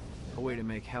 A way to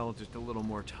make hell just a little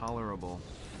more tolerable.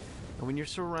 And when you're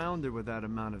surrounded with that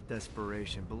amount of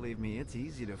desperation, believe me, it's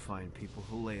easy to find people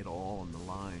who lay it all on the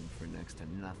line for next to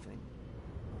nothing.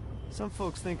 Some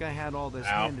folks think I had all this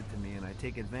handed to me and I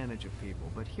take advantage of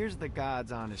people, but here's the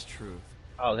God's honest truth.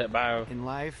 Oh, that bio. In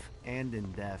life and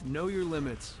in death, know your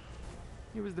limits.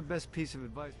 Here was the best piece of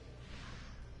advice.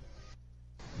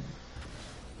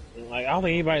 Like, I don't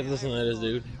think anybody's listening to this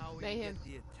dude. Mayhem.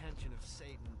 The attention of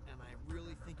Satan, and I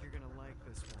really think you're gonna like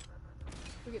this one.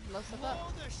 We get blow stuff up.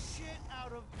 Blow the shit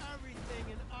out of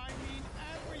everything, and I mean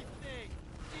everything.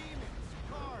 Demons,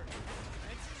 cards,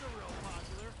 fences are real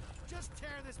popular. Just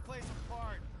tear this place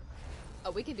apart.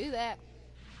 Oh, we can do that.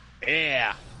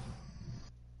 Yeah.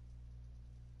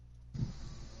 The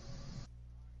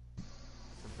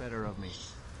better of me.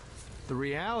 The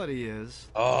reality is,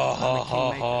 Oh, I'm a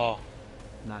ho, kingmaker, ho.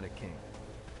 not a king.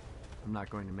 I'm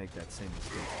not going to make that same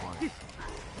mistake twice.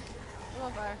 Come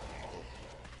on, fire.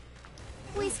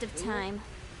 Waste of time.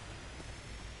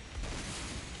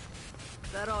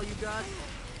 Is that all you got?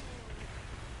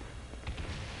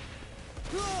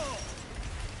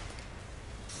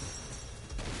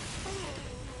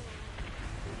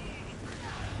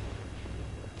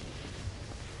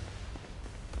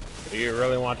 Do you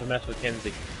really want to mess with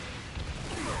Kinzie?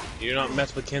 You don't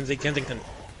mess with Kinzie. Kensington,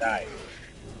 die.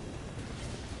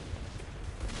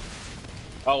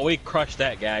 Oh, we crushed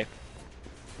that guy.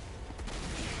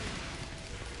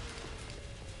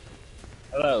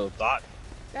 Hello, Thought.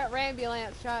 That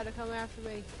Rambulance tried to come after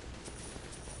me.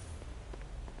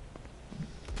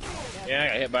 Yeah, I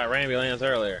got hit by a Rambulance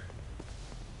earlier.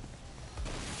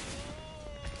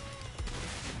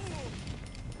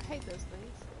 I hate those things.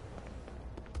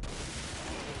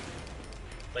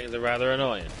 Things are rather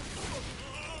annoying.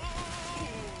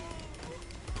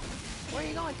 Where are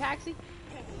you going, taxi?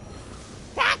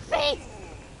 Taxi!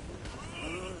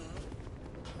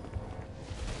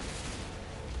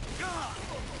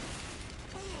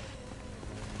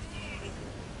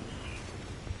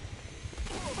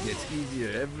 Gets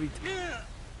easier every time.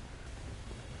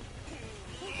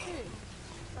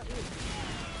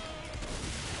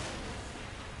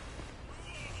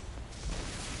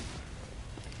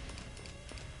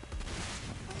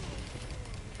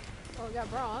 Oh, we got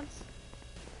bronze.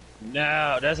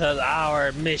 No, this is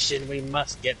our mission. We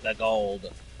must get the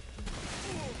gold.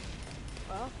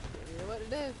 Well, you know what to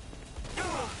do.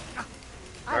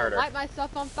 I Murder. will light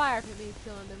myself on fire if it means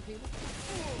killing them people.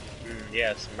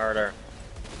 Yes, murder.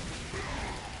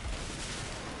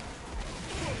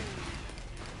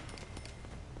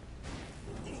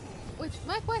 Which,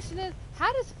 my question is,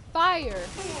 how does fire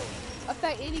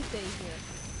affect anything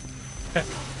here?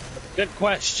 Good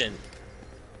question.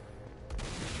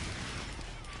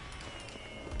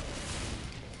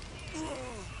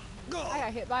 I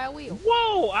got hit by a wheel.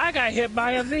 Whoa! I got hit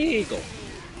by a vehicle.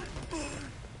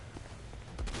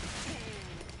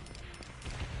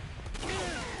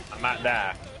 I might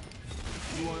die.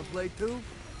 You want to play too?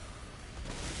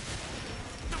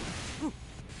 There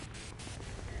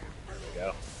we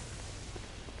go.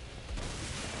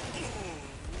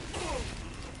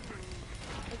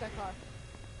 Where's that car?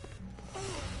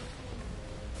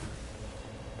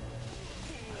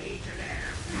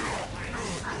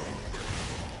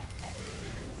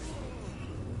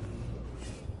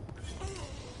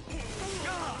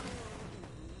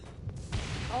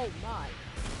 Oh my.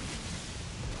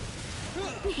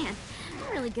 Man,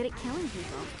 I'm really good at killing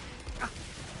people.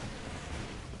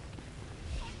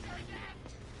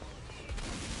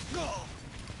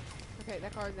 Okay,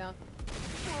 that car's down.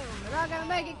 We're not gonna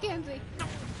make it, Kinzie.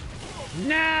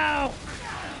 No!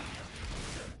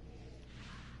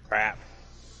 Crap.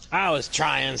 I was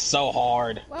trying so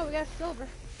hard. Well, we got silver.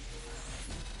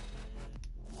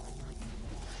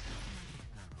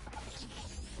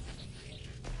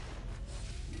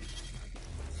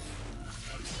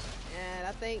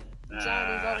 think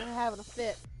Johnny's over here having a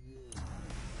fit.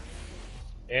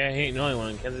 Yeah, he ain't the only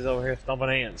one. Kenzie's over here stomping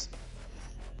ants.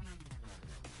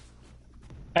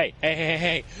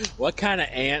 Hey. What kind of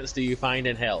ants do you find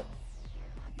in hell?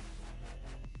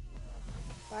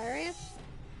 Fire ants?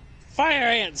 Fire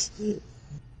ants!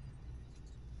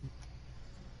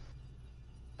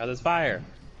 Cause it's fire.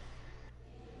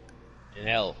 In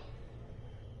hell.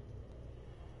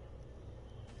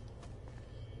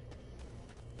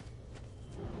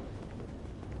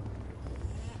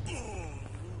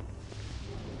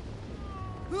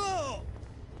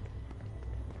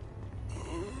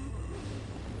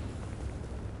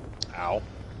 Ow.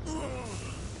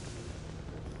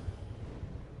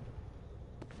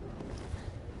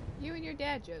 You and your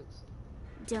dad jokes.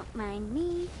 Don't mind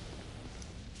me.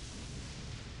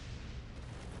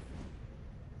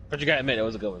 But you gotta admit, it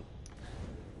was a good one.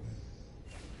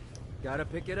 Gotta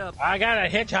pick it up. I got a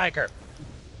hitchhiker.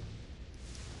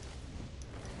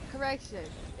 Correction.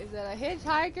 Is it a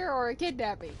hitchhiker or a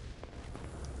kidnapping?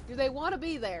 Do they want to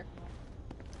be there?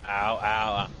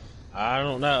 Ow. I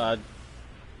don't know.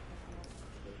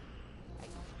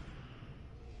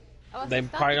 They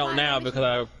probably don't now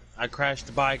because I crashed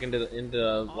the bike into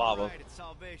lava. Alright, it's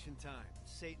salvation time.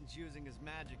 Satan's using his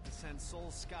magic to send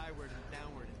souls skyward and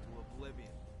downward into oblivion.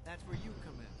 That's where you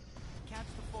come in. Catch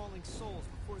the falling souls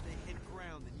before they hit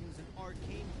ground and use an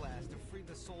arcane blast to free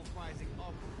the souls rising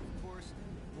upward. Of course,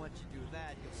 once you do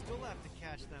that, you'll still have to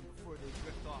catch them before they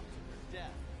drift off to their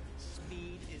death.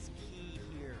 Speed is key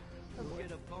here. You'll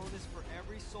get a bonus for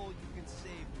every soul you can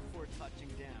save before touching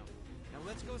down. Now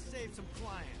let's go save some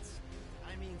clients.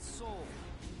 I mean souls.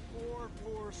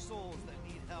 Poor souls that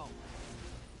need help.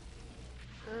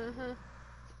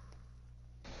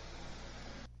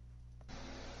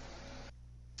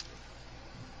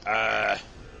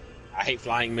 I hate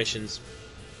flying missions.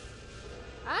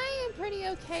 I am pretty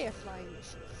okay at flying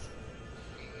missions.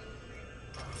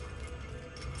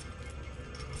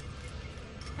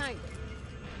 Kind of.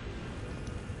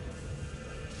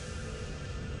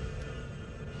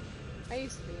 I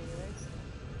used to be anyways.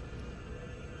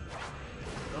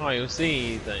 I don't even see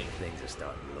anything. Things are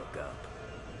starting to look up.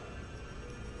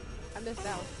 I missed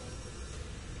out.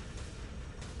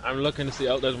 I'm looking to see.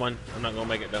 Oh, there's one. I'm not gonna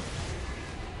make it though.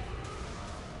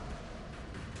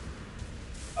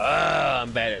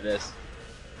 I'm bad at this.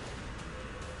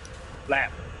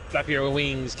 Flap your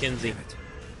wings, Kinzie.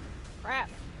 Crap.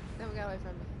 Someone got away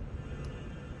from me.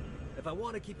 If I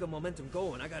want to keep the momentum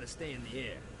going, I gotta stay in the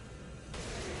air.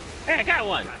 Hey, I got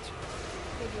one. Gotcha.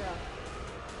 Figure out.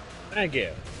 Thank you.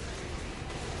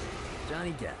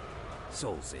 Johnny Gat,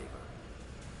 Soul Saver.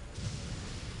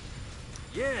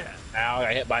 Yeah. Ow, I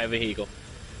got hit by a vehicle.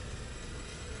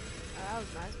 That was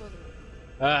nice, wasn't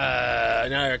it?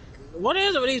 Now, what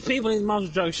is it with these people and these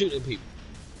monster trucks shooting people?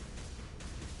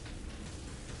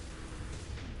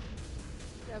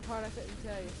 That part I couldn't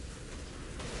tell you.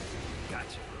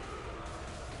 Gotcha.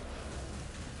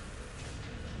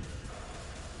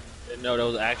 Didn't know there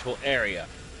was an actual area.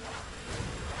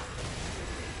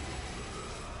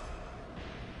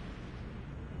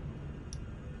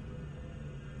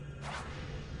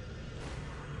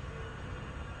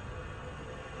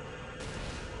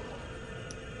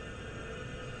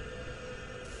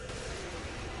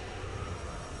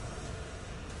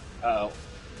 Uh-oh.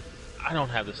 I don't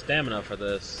have the stamina for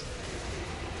this.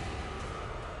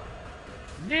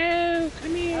 No,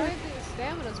 come I here. don't think the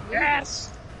stamina's weird. Yes.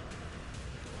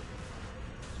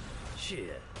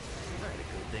 Shit. I had a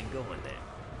good thing going there.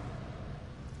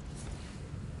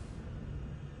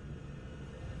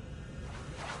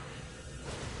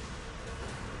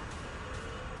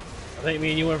 I think me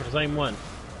and you went for the same one.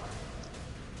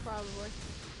 Probably.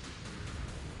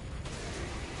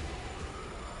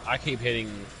 I keep hitting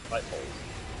light poles.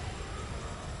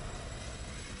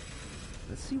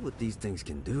 Let's see what these things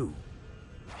can do.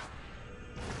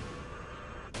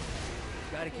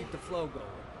 Gotta keep the flow going.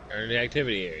 Or in the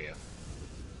activity area.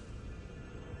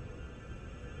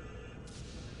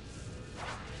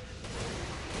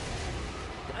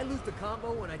 Did I lose the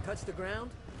combo when I touched the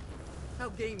ground? How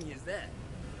gamey is that?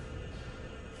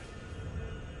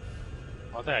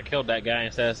 I think I killed that guy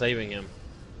instead of saving him.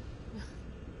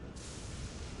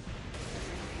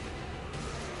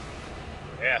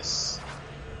 Yes.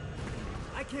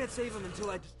 I can't save him until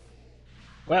I...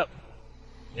 Well,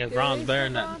 yeah, Ron's better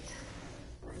than that.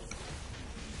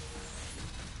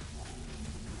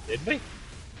 Did we?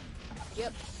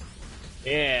 Yep.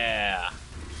 Yeah.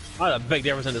 Oh, a big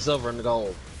difference in the silver and the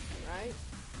gold. Right?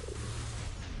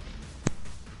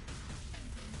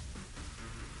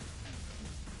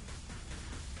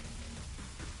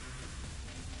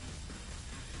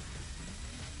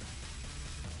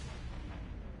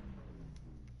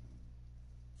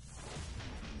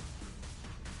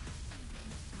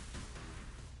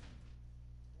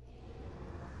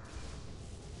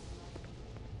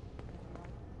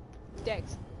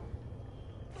 Dex.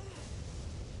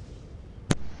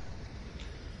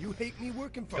 You hate me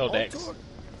working for Kill Dex. Altor?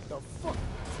 The fuck?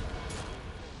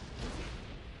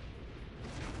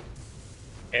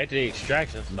 Head to the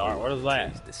extraction start. What is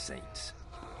that? Praise the saints.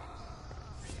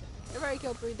 I've already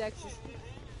killed 3 Dexes.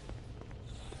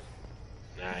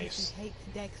 Nice. He hates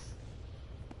Dex.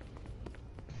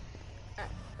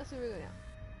 Alright, let's see where we go now.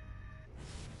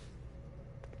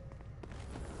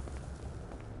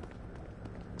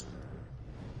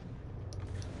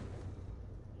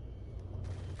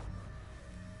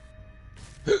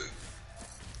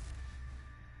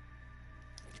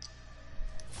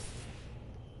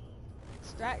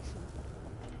 Extraction.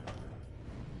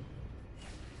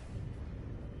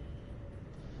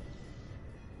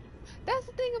 That's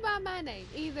the thing about my name.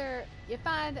 Either you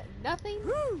find nothing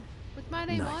with my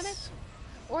name on it,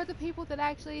 or the people that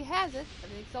actually has it,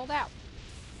 everything's sold out.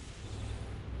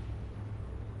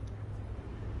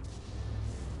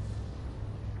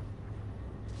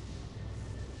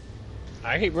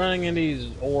 I keep running into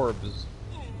these orbs.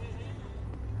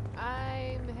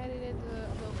 I'm headed into a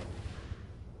building.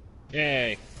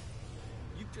 Yay.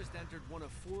 You've just entered one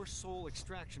of 4 soul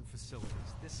extraction facilities.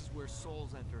 This is where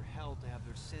souls enter hell to have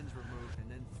their sins removed and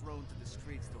then thrown to the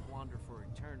streets to wander for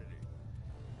eternity.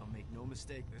 Now make no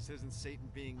mistake, this isn't Satan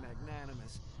being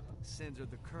magnanimous. Sins are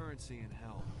the currency in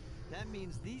hell. That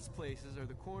means these places are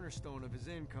the cornerstone of his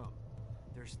income.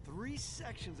 There's 3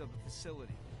 sections of the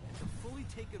facility, and to fully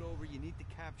take it over, you need to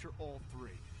capture all 3.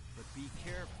 But be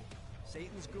careful.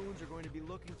 Satan's goons are going to be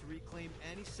looking to reclaim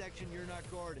any section you're not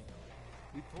guarding.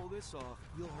 We pull this off,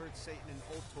 you'll hurt Satan and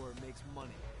Ultor makes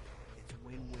money. It's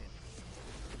win-win.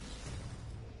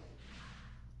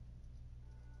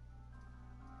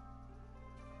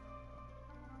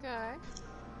 Okay.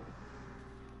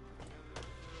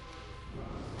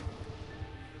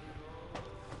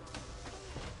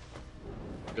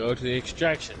 Go to the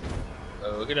extraction.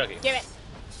 Okie dokie. Give it.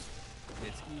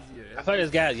 It's easier. I thought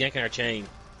this guy's yanking our chain.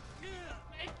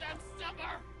 Make them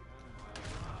suffer!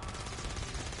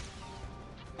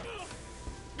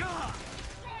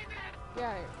 Get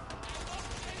out of here.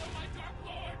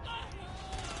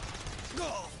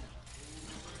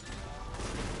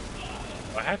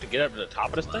 Do I have to get up to the top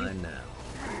of this thing? Mine now.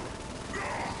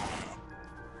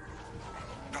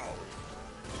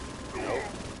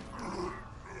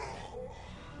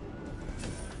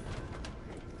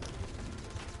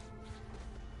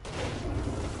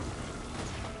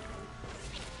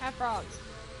 Have frogs.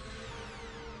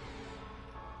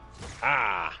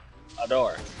 Ah, a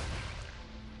door.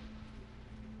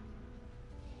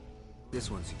 This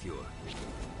one's secure.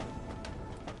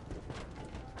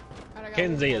 Alright, I got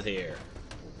Kenzie one is here.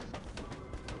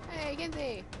 Hey,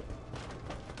 Kenzie.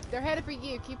 They're headed for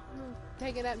you. Keep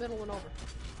taking that middle one over.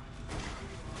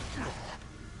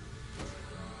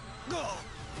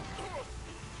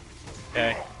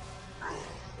 Okay.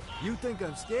 You think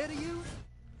I'm scared of you?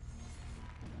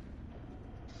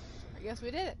 I guess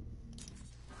we did it.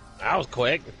 That was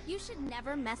quick. You should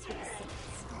never mess with the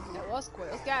saints. That was quick.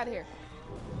 Let's get out of here.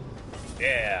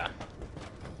 Yeah.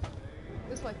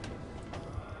 This way.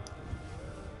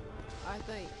 I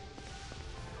think.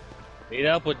 Meet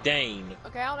up with Dane.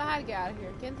 Okay, I don't know how to get out of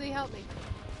here. Kenzie, help me.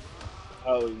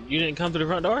 Oh, you didn't come through the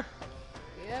front door?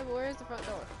 Yeah, but where's the front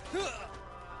door?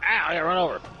 Ow, I got run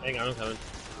over. Hang on, I'm coming.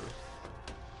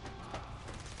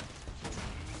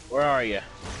 Where are you?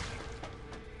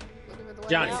 Looking for the way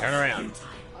Johnny, out. turn around.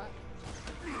 What?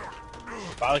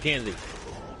 Follow Kenzie.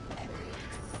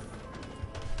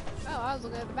 Oh, I was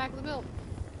looking at the back of the building.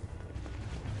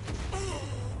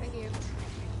 Thank you.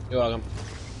 You're welcome.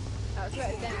 Oh, it's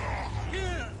right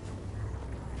down.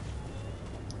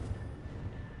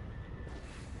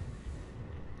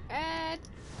 And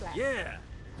flat. Yeah.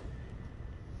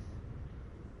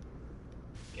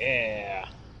 Yeah.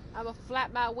 I'm gonna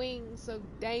flap my wings so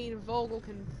Dane Vogel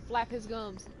can flap his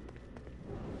gums.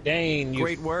 Dane, you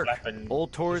Great work. flapping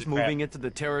Ultor's piece of crap. moving into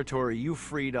the territory you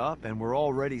freed up, and we're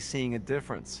already seeing a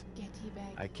difference. Get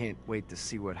teabagged. I can't wait to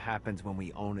see what happens when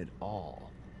we own it all.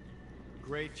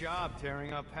 Great job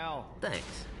tearing up hell.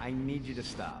 Thanks. I need you to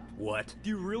stop. What? Do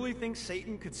you really think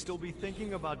Satan could still be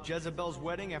thinking about Jezebel's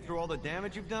wedding after all the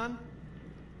damage you've done?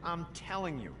 I'm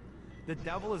telling you, the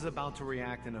devil is about to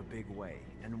react in a big way,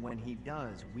 and when he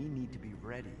does, we need to be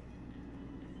ready.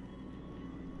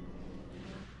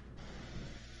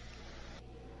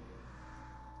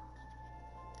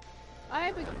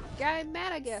 I got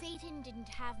mad, I guess. Satan didn't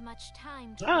have much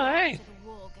time to Oh, react hey. to the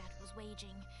war Gat was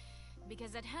waging,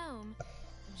 because at home,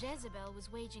 Jezebel was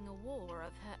waging a war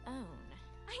of her own.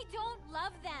 I don't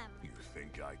love them. You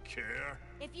think I care?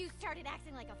 If you started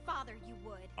acting like a father, you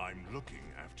would. I'm looking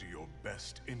after your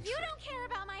best interest. You don't care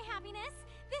about my happiness.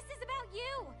 This is about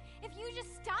you. If you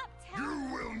just stop telling...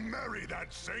 You will marry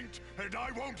that saint, and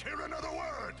I won't hear another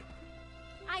word!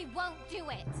 I won't do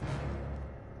it.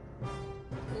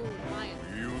 Ooh, Ryan.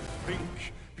 You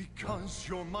think because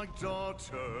you're my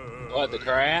daughter... What the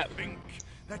crap? You think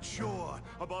that you're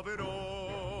above it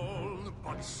all,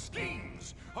 but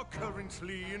schemes are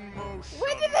currently in motion.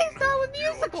 When did they start with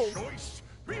musicals? Your choice,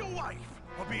 be a wife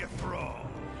or be a thrall.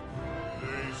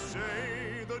 They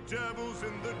say the devil's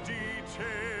in the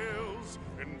details,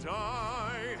 and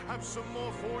I have some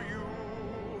more for you.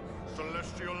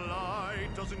 Celestial light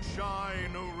doesn't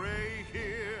shine a ray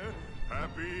here.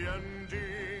 Happy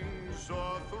endings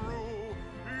are through.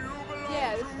 You belong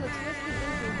Yeah, this to is a me. twisted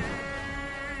movie.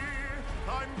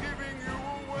 I'm giving you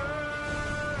away.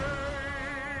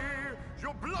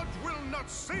 Your blood will not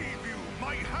save you.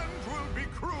 My hand will be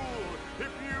cruel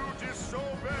if you disobey.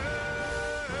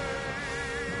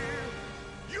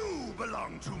 You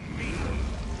belong to me.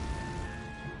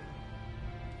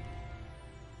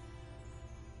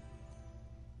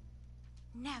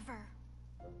 Never.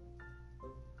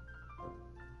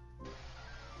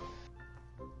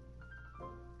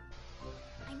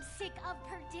 I'm sick of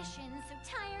perdition, so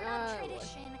tired of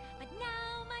tradition. But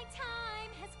now my time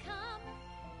has come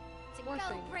to More go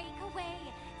singing. break away,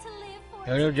 to live for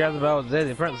Who knew Jezebel was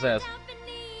Disney princess?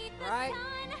 Right?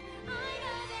 I know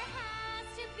there has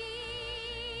to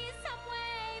be some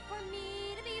way for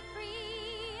me to be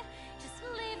free. Just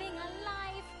living a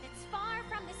life that's far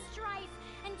from the strife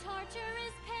and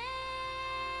torturous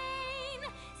pain.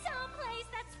 Someplace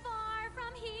that's far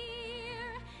from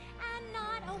here and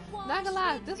not a war. Not gonna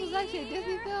lie, this was actually a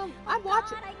Disney film. I'd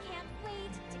watch it. I can't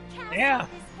wait to cast Yeah. off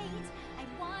this hate. I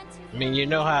want to I mean, you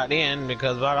know how it ends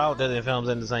because about all Disney films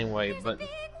end the same way, but big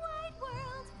wide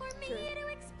world for me to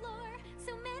explore.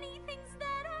 So many things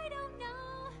that I don't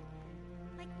know.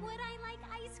 Like, would I like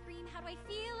ice cream? How do I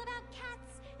feel about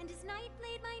cats? And is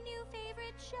Nightblade my new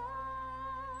favorite show?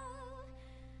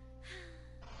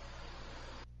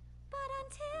 But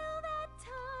until that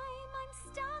time, I'm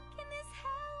stuck in this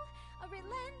hell, a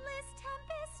relentless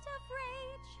tempest of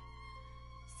rage.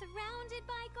 Surrounded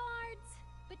by guards,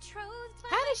 betrothed by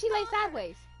How did she lay my father,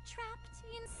 sideways? trapped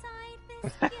inside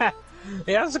this guilt.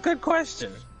 yeah, that's a good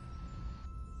question.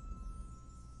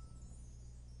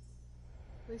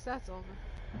 At least that's over.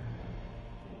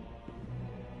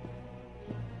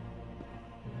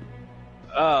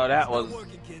 Oh, that It's not was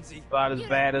working, Kinsey. about as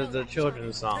bad as the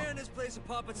children's song. Tearing this place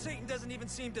apart, but Satan doesn't even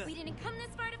seem to. We didn't come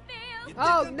this far to fail. You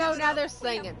Oh think no, I'm now gonna- they're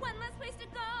singing. One less place to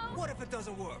go. What if it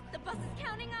doesn't work? The bus is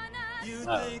counting on us. You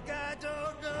Oh. think I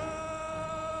don't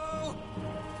know?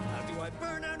 How do I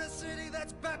burn down a city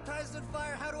that's baptized in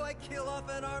fire? How do I kill off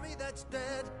an army that's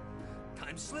dead?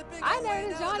 Time slipping I away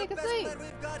know now, Johnny the could best sing. bet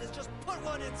we've got is just put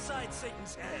one inside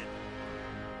Satan's head.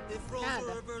 If roles Kinda.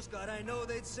 were reversed, God, I know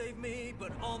they'd save me,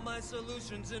 but all my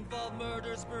solutions involve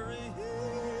murder sprees.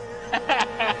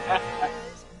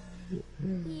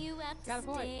 You have Got a to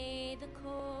point. stay the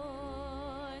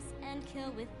course and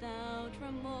kill without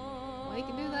remorse. Well, he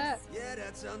can do that. Yeah,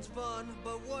 that sounds fun,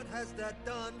 but what has that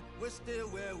done? We're still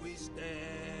where we stand.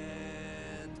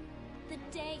 The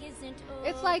day isn't over.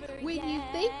 It's like when you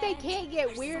think they can't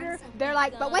get Our weirder, suns have they're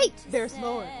like, but begun wait, to there's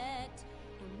more. set.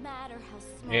 No matter how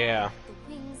small, Yeah. the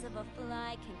wings of a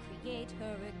fly can create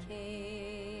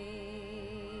hurricanes.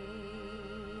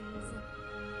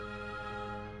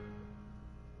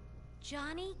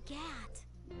 Johnny Gat.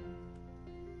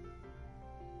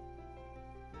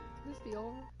 This be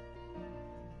over.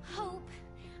 Hope.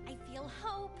 I feel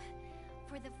hope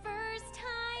for the first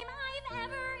time I've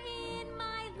ever in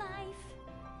my life.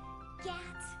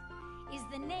 Gat is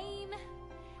the name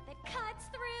that cuts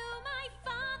through my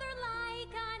father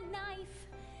like a knife.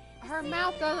 Her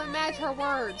mouth doesn't match her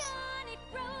words. It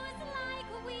grows like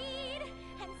a weed,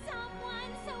 and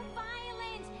someone so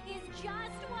violent is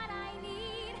just what I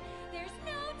need. There's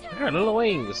no Look at her little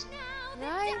wings.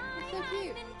 Right? It's so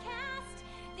cute. cast.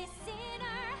 This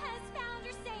sinner has found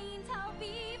her saint. I'll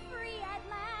be free at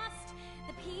last.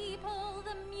 The people,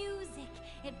 the music,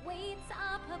 it waits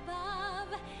up above.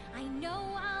 I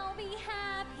know I'll be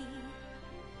happy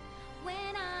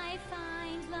when I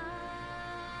find love.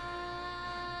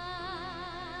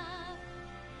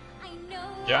 I know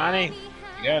Johnny, I'll be you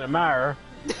gotta admire her.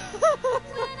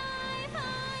 when I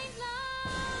find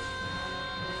love.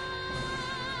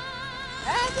 I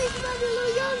think she might be a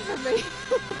little young for me.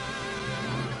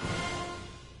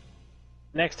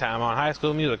 Next time on High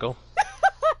School Musical.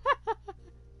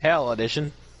 Hell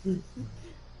edition.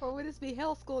 Or would this be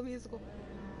Hell School Musical?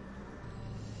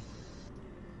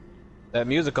 That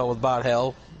musical was about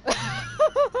hell.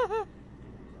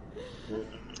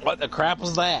 What the crap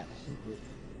was that?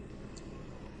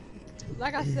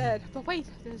 Like I said, but wait,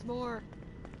 there's more.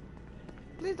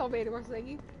 Please don't be any more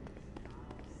singing.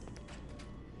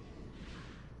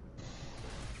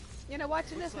 You know,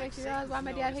 watching this makes you realize why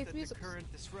my dad hates music. The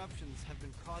current disruptions have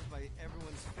been caused by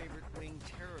everyone's favorite winged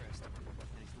terrorist,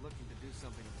 and he's looking to do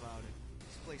something about it.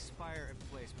 Displace spire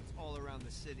emplacements all around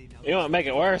the city. Now, you want to make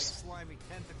it worse? Slimy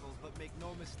tentacles, but make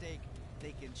no mistake,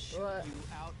 they can shoot you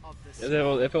out of the city.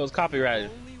 If it was copyrighted.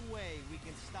 The only way we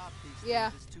can stop these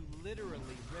things is to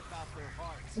literally rip out their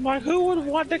hearts. I'm like, who would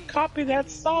want to copy that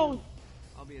song?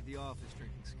 I'll be at the office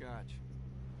drinking scotch.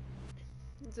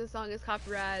 Since this song is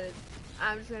copyrighted,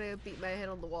 I'm just gonna beat my head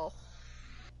on the wall.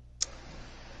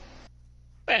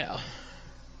 Well,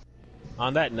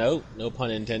 on that note, no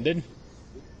pun intended.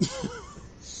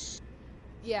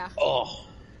 Yeah. Oh.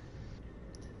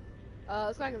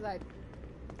 Let's go back inside.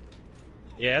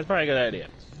 Yeah, that's probably a good idea.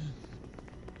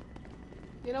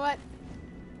 You know what?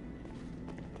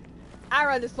 I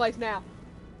run this place now.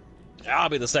 I'll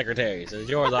be the secretary, since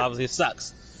yours obviously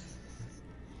sucks.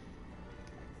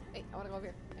 Hey, I wanna go over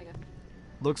here. Hang on.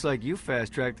 Looks like you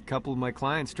fast-tracked a couple of my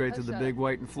clients straight to the big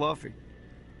white and fluffy.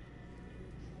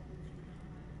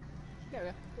 There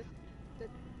we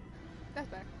go. That's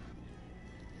better.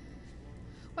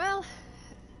 Well,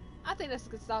 I think that's a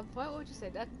good stopping point. What would you say,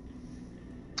 Dad?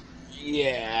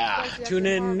 Yeah, tune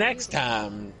in next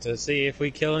time to see if we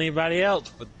kill anybody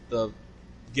else with the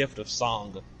gift of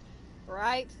song.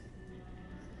 Right.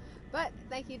 But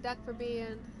thank you, Duck, for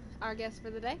being our guest for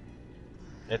the day.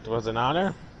 It was an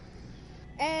honor.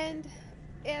 And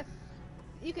if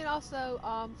you can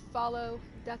also follow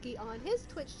Ducky on his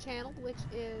Twitch channel, which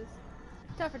is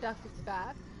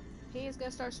TougherDuck55. He is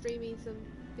gonna start streaming some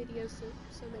videos soon.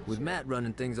 So make With sure. Matt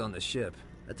running things on the ship,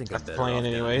 I think That's I'm better the plan off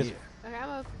down anyways. here. Okay,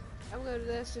 I'm gonna go to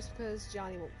this just because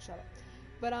Johnny won't shut up.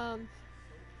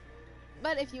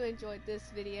 But if you enjoyed this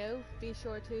video, be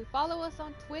sure to follow us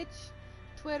on Twitch,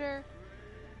 Twitter,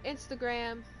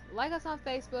 Instagram, like us on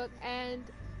Facebook, and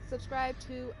subscribe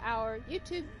to our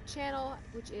YouTube channel,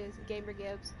 which is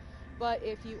GamerGibbs. But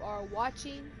if you are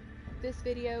watching this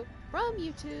video from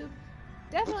YouTube,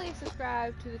 definitely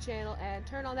subscribe to the channel and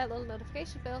turn on that little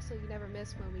notification bell so you never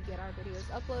miss when we get our videos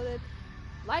uploaded.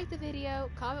 Like the video,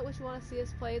 comment what you want to see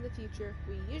us play in the future.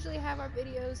 We usually have our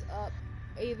videos up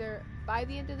either by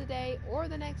the end of the day or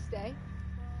the next day.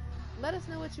 Let us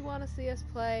know what you want to see us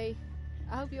play.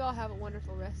 I hope you all have a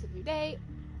wonderful rest of your day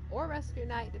or rest of your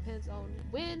night, depends on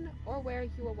when or where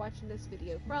you are watching this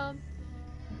video from.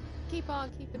 Keep on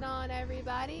keeping on,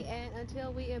 everybody, and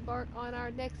until we embark on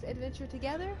our next adventure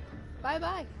together, bye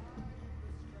bye.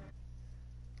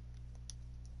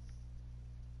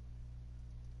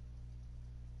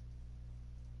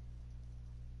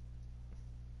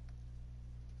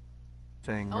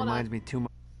 Thing Hold reminds on. me too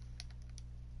much.